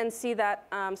burn it and see that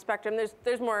spectrum.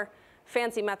 There's more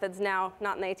fancy methods now,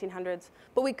 not in the 1800s,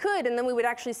 but we could, and then we would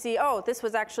actually see, oh, this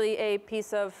was actually a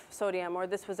piece of sodium, or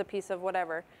this was a piece of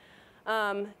whatever.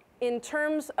 In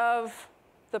terms of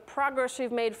the progress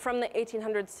we've made from the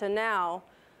 1800s to now,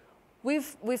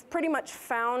 we've pretty much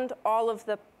found all of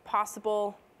the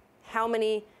possible, how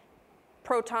many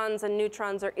protons and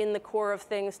neutrons are in the core of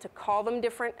things to call them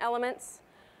different elements.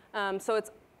 So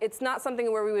it's not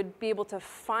something where we would be able to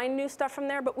find new stuff from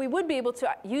there, but we would be able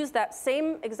to use that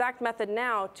same exact method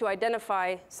now to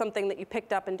identify something that you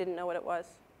picked up and didn't know what it was.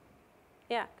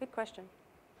 Yeah, good question.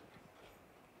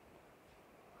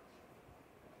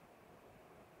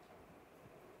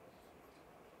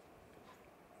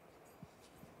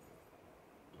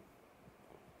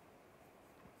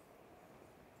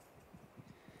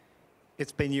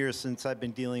 It's been years since I've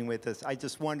been dealing with this. I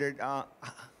just wondered,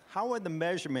 how are the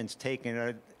measurements taken?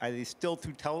 Are they still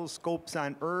through telescopes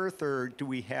on Earth, or do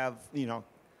we have, you know,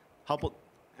 Hubble?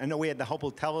 I know we had the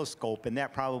Hubble telescope, and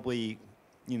that probably,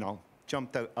 you know,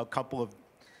 jumped a couple of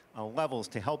levels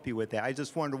to help you with that. I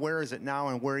just wonder, where is it now,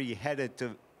 and where are you headed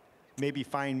to maybe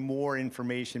find more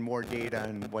information, more data,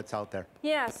 and what's out there?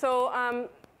 Yeah, so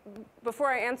before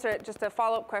I answer it, just a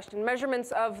follow-up question.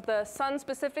 Measurements of the sun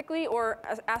specifically, or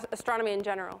astronomy in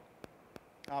general?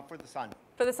 For the sun.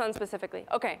 For the sun specifically.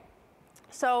 Okay.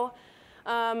 So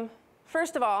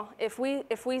first of all, if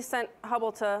we sent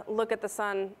Hubble to look at the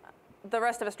sun, the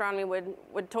rest of astronomy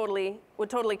would totally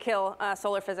kill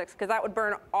solar physics, because that would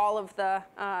burn all of the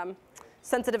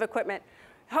sensitive equipment.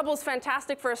 Hubble's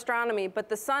fantastic for astronomy, but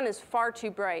the sun is far too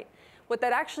bright. What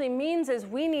that actually means is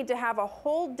we need to have a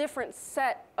whole different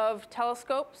set of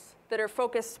telescopes that are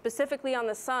focused specifically on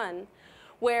the sun,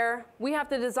 where we have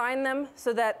to design them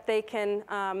so that they can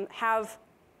have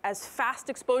as fast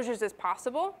exposures as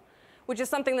possible, which is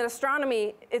something that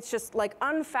astronomy, it's just like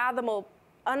unfathomable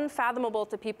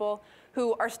to people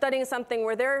who are studying something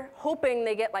where they're hoping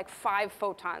they get like 5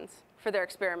 photons for their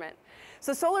experiment.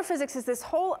 So solar physics is this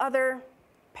whole other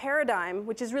paradigm,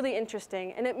 which is really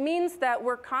interesting. And it means that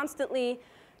we're constantly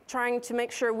trying to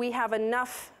make sure we have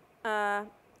enough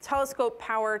telescope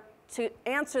power to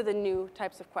answer the new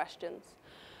types of questions.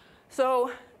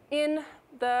 So in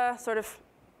the sort of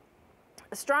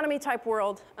astronomy type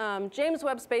world, James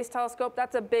Webb Space Telescope,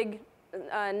 that's a big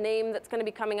name that's going to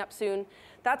be coming up soon.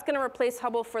 That's going to replace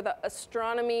Hubble for the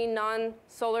astronomy,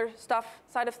 non-solar stuff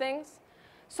side of things.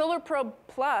 Solar Probe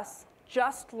Plus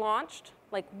just launched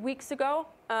like weeks ago.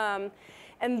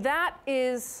 And that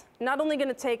is not only going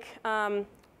to take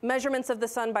measurements of the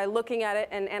sun by looking at it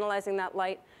and analyzing that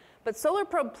light, but Solar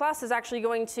Probe Plus is actually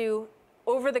going to,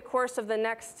 over the course of the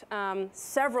next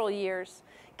several years,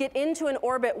 get into an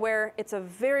orbit where it's a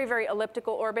very, very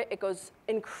elliptical orbit. It goes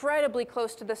incredibly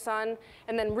close to the sun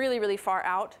and then really, really far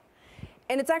out.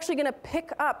 And it's actually going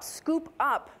to scoop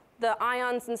up the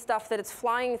ions and stuff that it's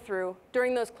flying through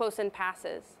during those close-in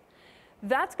passes.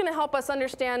 That's going to help us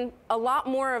understand a lot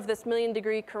more of this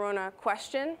million-degree corona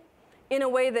question in a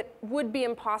way that would be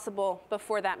impossible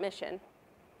before that mission.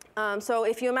 So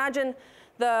if you imagine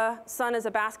the sun as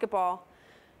a basketball,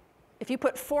 if you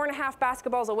put 4.5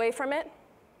 basketballs away from it,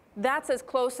 that's as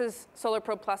close as Solar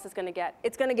Probe Plus is going to get.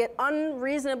 It's going to get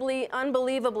unreasonably,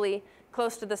 unbelievably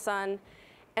close to the sun.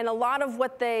 And a lot of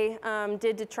what they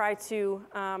did to try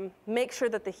to make sure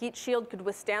that the heat shield could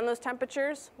withstand those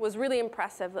temperatures was really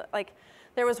impressive. Like,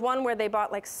 there was one where they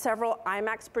bought like several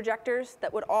IMAX projectors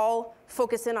that would all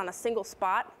focus in on a single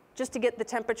spot just to get the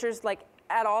temperatures like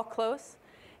at all close.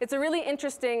 It's a really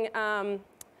interesting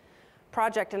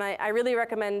project, and I really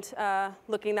recommend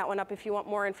looking that one up if you want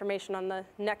more information on the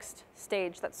next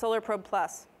stage. That's Solar Probe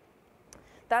Plus.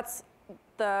 That's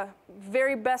the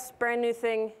very best brand new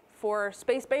thing for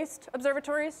space-based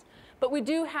observatories, but we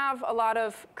do have a lot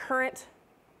of current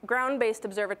ground-based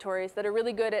observatories that are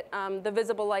really good at the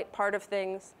visible light part of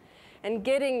things and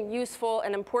getting useful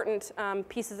and important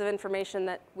pieces of information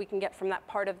that we can get from that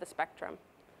part of the spectrum.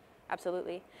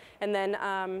 Absolutely. And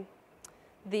then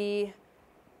the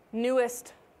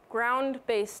newest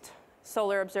ground-based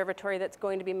solar observatory that's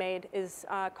going to be made is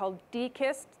called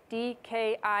DKIST,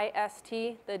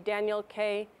 D-K-I-S-T, the Daniel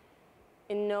K.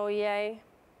 Inouye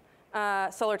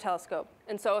Solar Telescope.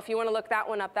 And so if you want to look that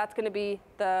one up, that's going to be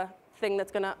the thing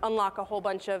that's going to unlock a whole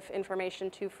bunch of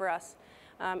information too for us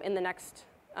in the next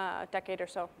decade or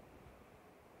so.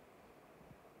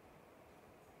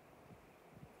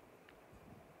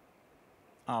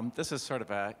 This is sort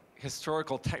of a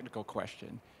historical technical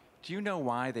question. Do you know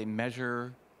why they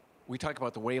measure, we talk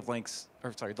about the wavelengths,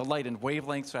 or sorry, the light in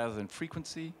wavelengths rather than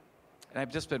frequency? And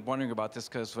I've just been wondering about this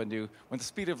because when the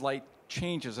speed of light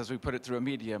changes as we put it through a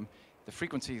medium, the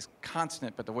frequency is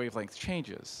constant, but the wavelength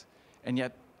changes. And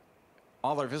yet,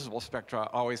 all our visible spectra,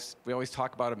 we always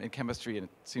talk about them in chemistry, and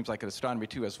it seems like in astronomy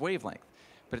too, as wavelength.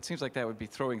 But it seems like that would be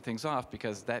throwing things off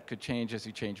because that could change as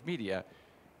you change media.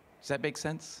 Does that make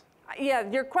sense? Yeah,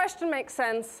 your question makes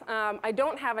sense. I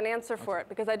don't have an answer for it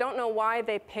because I don't know why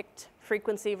they picked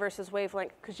frequency versus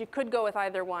wavelength, because you could go with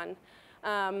either one.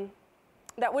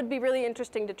 That would be really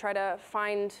interesting to try to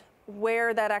find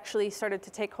where that actually started to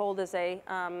take hold as a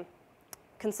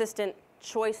consistent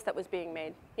choice that was being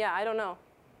made. Yeah, I don't know.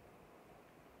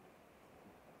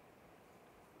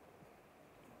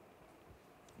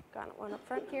 Got one up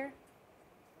front here.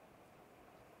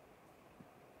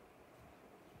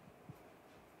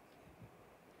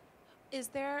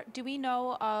 Do we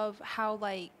know of how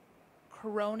like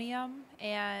chromium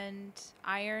and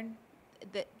iron,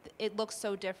 that it looks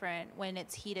so different when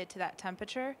it's heated to that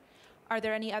temperature? Are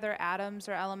there any other atoms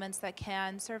or elements that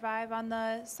can survive on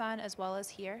the sun as well as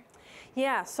here?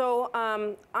 Yeah, so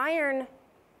iron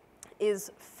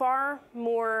is far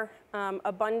more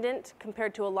abundant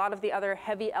compared to a lot of the other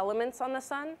heavy elements on the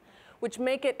sun, which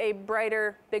make it a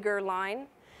brighter, bigger line.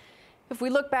 If we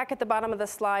look back at the bottom of the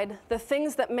slide, the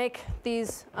things that make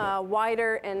these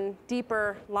wider and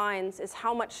deeper lines is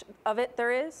how much of it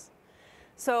there is.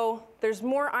 So there's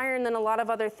more iron than a lot of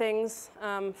other things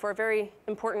for a very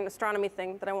important astronomy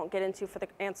thing that I won't get into for the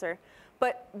answer.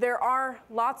 But there are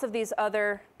lots of these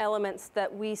other elements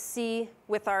that we see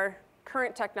with our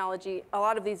current technology, a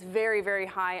lot of these very, very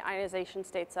high ionization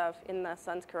states of in the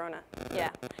sun's corona. Yeah,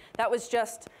 that was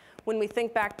just when we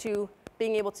think back to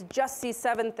being able to just see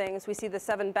 7 things, we see the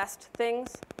 7 best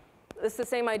things. It's the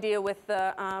same idea with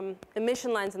the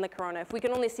emission lines in the corona. If we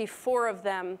can only see 4 of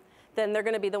them, then they're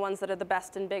going to be the ones that are the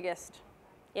best and biggest.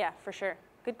 Yeah, for sure.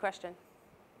 Good question.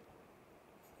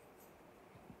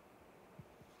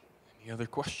 Any other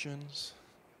questions?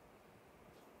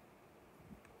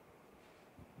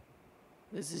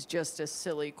 This is just a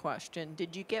silly question.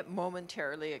 Did you get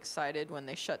momentarily excited when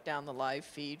they shut down the live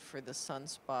feed for the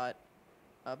Sunspot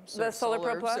The Solar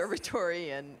Pro Plus?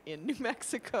 Observatory in New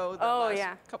Mexico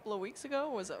yeah. couple of weeks ago?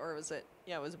 Was it?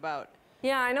 Yeah, it was about.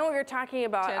 Yeah, I know what you're talking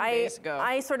about. 10 days ago.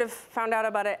 I sort of found out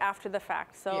about it after the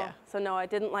fact, so Yeah. so no, I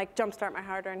didn't like jumpstart my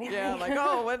heart or anything. Yeah, like,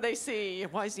 oh, what did they see?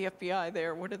 Why is the FBI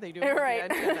there? What are they doing? Right.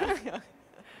 With the antenna?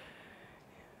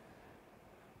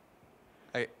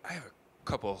 I have a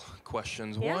couple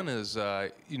questions. Yeah. One is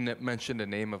you mentioned a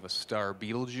name of a star,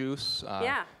 Betelgeuse.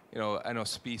 Yeah. You know, I know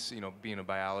species. You know, being a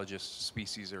biologist,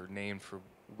 species are named for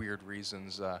weird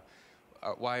reasons.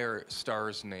 Why are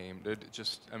stars named?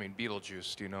 I mean,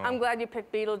 Betelgeuse. Do you know? I'm glad you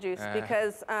picked Betelgeuse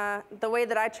because the way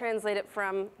that I translate it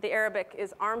from the Arabic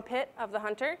is armpit of the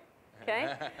hunter.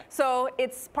 Okay, so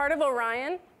it's part of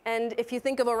Orion, and if you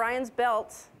think of Orion's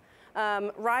belt,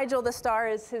 Rigel, the star,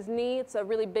 is his knee. It's a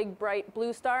really big, bright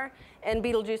blue star, and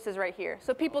Betelgeuse is right here.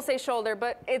 So people say shoulder,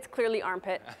 but it's clearly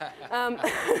armpit.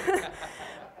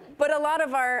 But a lot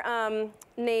of our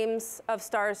names of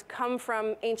stars come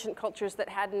from ancient cultures that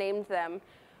had named them.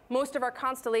 Most of our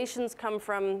constellations come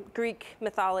from Greek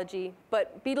mythology,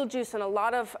 but Betelgeuse and a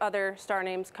lot of other star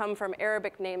names come from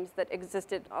Arabic names that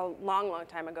existed a long, long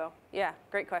time ago. Yeah,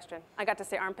 great question. I got to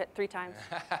say armpit 3 times.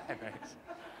 Nice.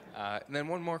 And then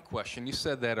one more question. You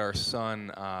said that our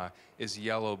sun is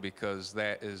yellow because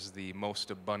that is the most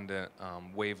abundant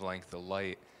wavelength of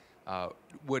light.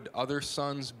 Would other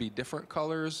suns be different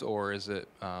colors, or is it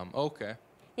okay?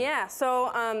 Yeah,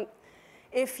 so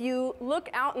if you look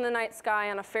out in the night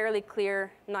sky on a fairly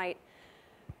clear night,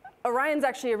 Orion's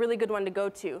actually a really good one to go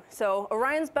to. So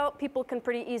Orion's belt, people can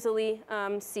pretty easily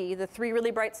see, the 3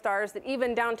 really bright stars that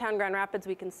even downtown Grand Rapids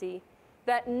we can see.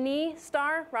 That knee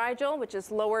star, Rigel, which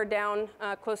is lower down,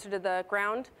 closer to the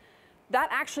ground, that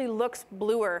actually looks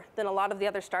bluer than a lot of the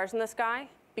other stars in the sky.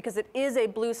 Because it is a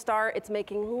blue star, it's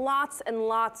making lots and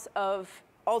lots of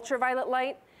ultraviolet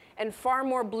light and far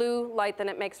more blue light than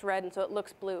it makes red, and so it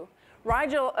looks blue.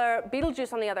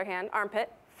 Betelgeuse, on the other hand,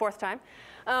 armpit, 4th time,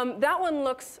 that one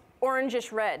looks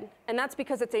orangish red, and that's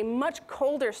because it's a much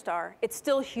colder star. It's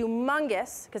still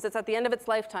humongous, because it's at the end of its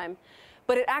lifetime,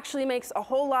 but it actually makes a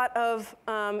whole lot of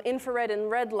infrared and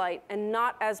red light and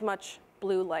not as much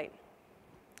blue light.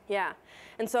 Yeah,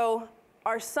 and so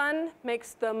our sun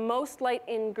makes the most light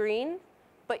in green,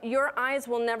 but your eyes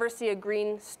will never see a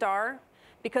green star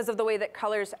because of the way that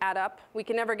colors add up. We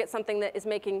can never get something that is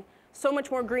making so much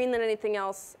more green than anything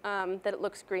else that it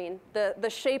looks green. The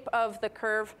shape of the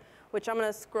curve which I'm going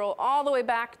to scroll all the way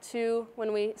back to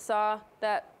when we saw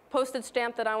that postage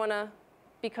stamp that I want to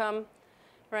become,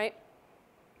 right?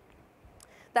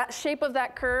 That shape of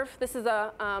that curve, this is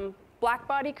a black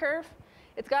body curve.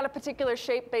 It's got a particular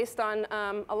shape based on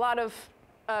a lot of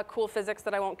cool physics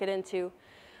that I won't get into.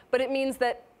 But it means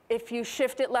that if you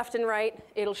shift it left and right,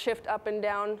 it'll shift up and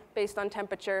down based on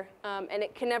temperature. And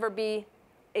it can never be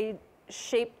a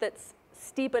shape that's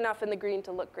steep enough in the green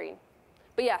to look green.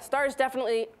 But yeah, stars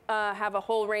definitely have a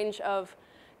whole range of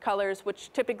colors,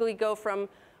 which typically go from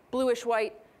bluish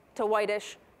white to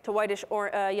whitish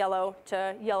yellow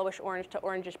to yellowish orange to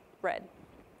orangish red.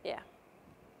 Yeah.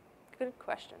 Good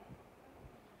question.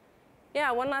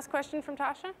 Yeah, one last question from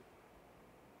Tasha.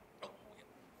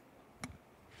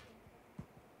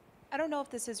 I don't know if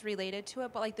this is related to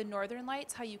it, but like the northern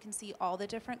lights, how you can see all the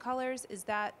different colors, is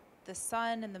that the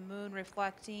sun and the moon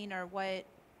reflecting, or what?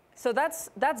 So that's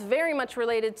very much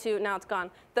related to, now it's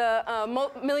gone, the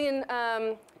million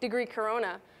degree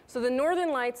corona. So the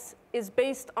northern lights is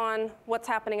based on what's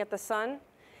happening at the sun.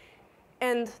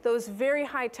 And those very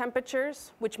high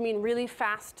temperatures, which mean really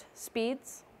fast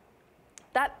speeds,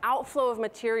 that outflow of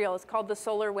material is called the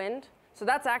solar wind. So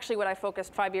that's actually what I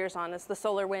focused 5 years on, is the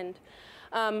solar wind.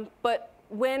 But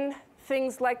when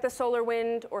things like the solar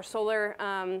wind or solar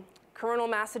coronal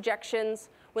mass ejections,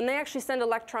 when they actually send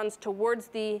electrons towards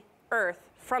the Earth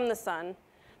from the sun,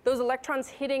 those electrons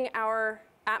hitting our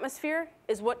atmosphere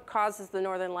is what causes the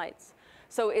northern lights.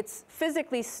 So it's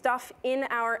physically stuff in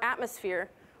our atmosphere,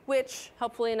 which,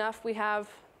 helpfully enough, we have,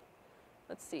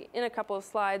 let's see, in a couple of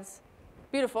slides.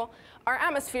 Beautiful. Our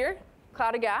atmosphere,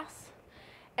 cloud of gas,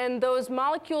 and those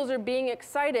molecules are being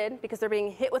excited because they're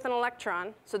being hit with an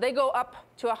electron. So they go up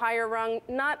to a higher rung,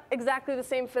 not exactly the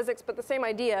same physics, but the same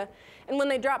idea. And when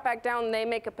they drop back down, they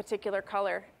make a particular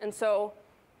color. And so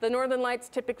the northern lights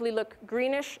typically look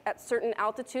greenish at certain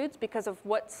altitudes because of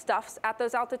what stuff's at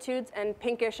those altitudes, and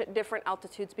pinkish at different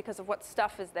altitudes because of what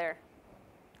stuff is there.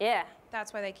 Yeah.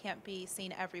 That's why they can't be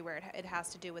seen everywhere. It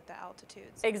has to do with the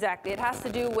altitudes. Exactly. It has to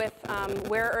do with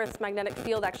where Earth's magnetic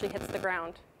field actually hits the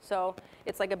ground. So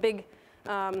it's like a big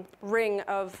ring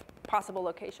of possible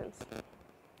locations.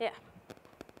 Yeah.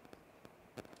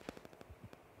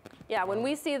 Yeah. When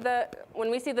we see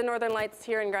the northern lights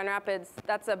here in Grand Rapids,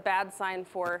 that's a bad sign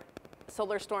for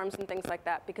solar storms and things like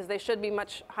that, because they should be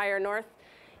much higher north.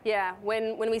 Yeah,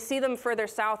 when we see them further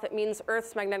south, it means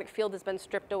Earth's magnetic field has been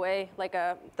stripped away like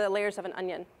the layers of an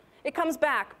onion. It comes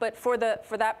back, but for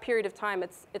that period of time,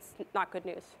 it's not good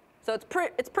news. So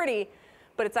it's pretty,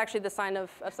 but it's actually the sign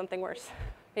of something worse.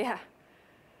 Yeah.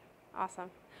 Awesome.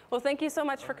 Well, thank you so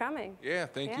much for coming. Yeah,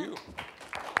 thank you.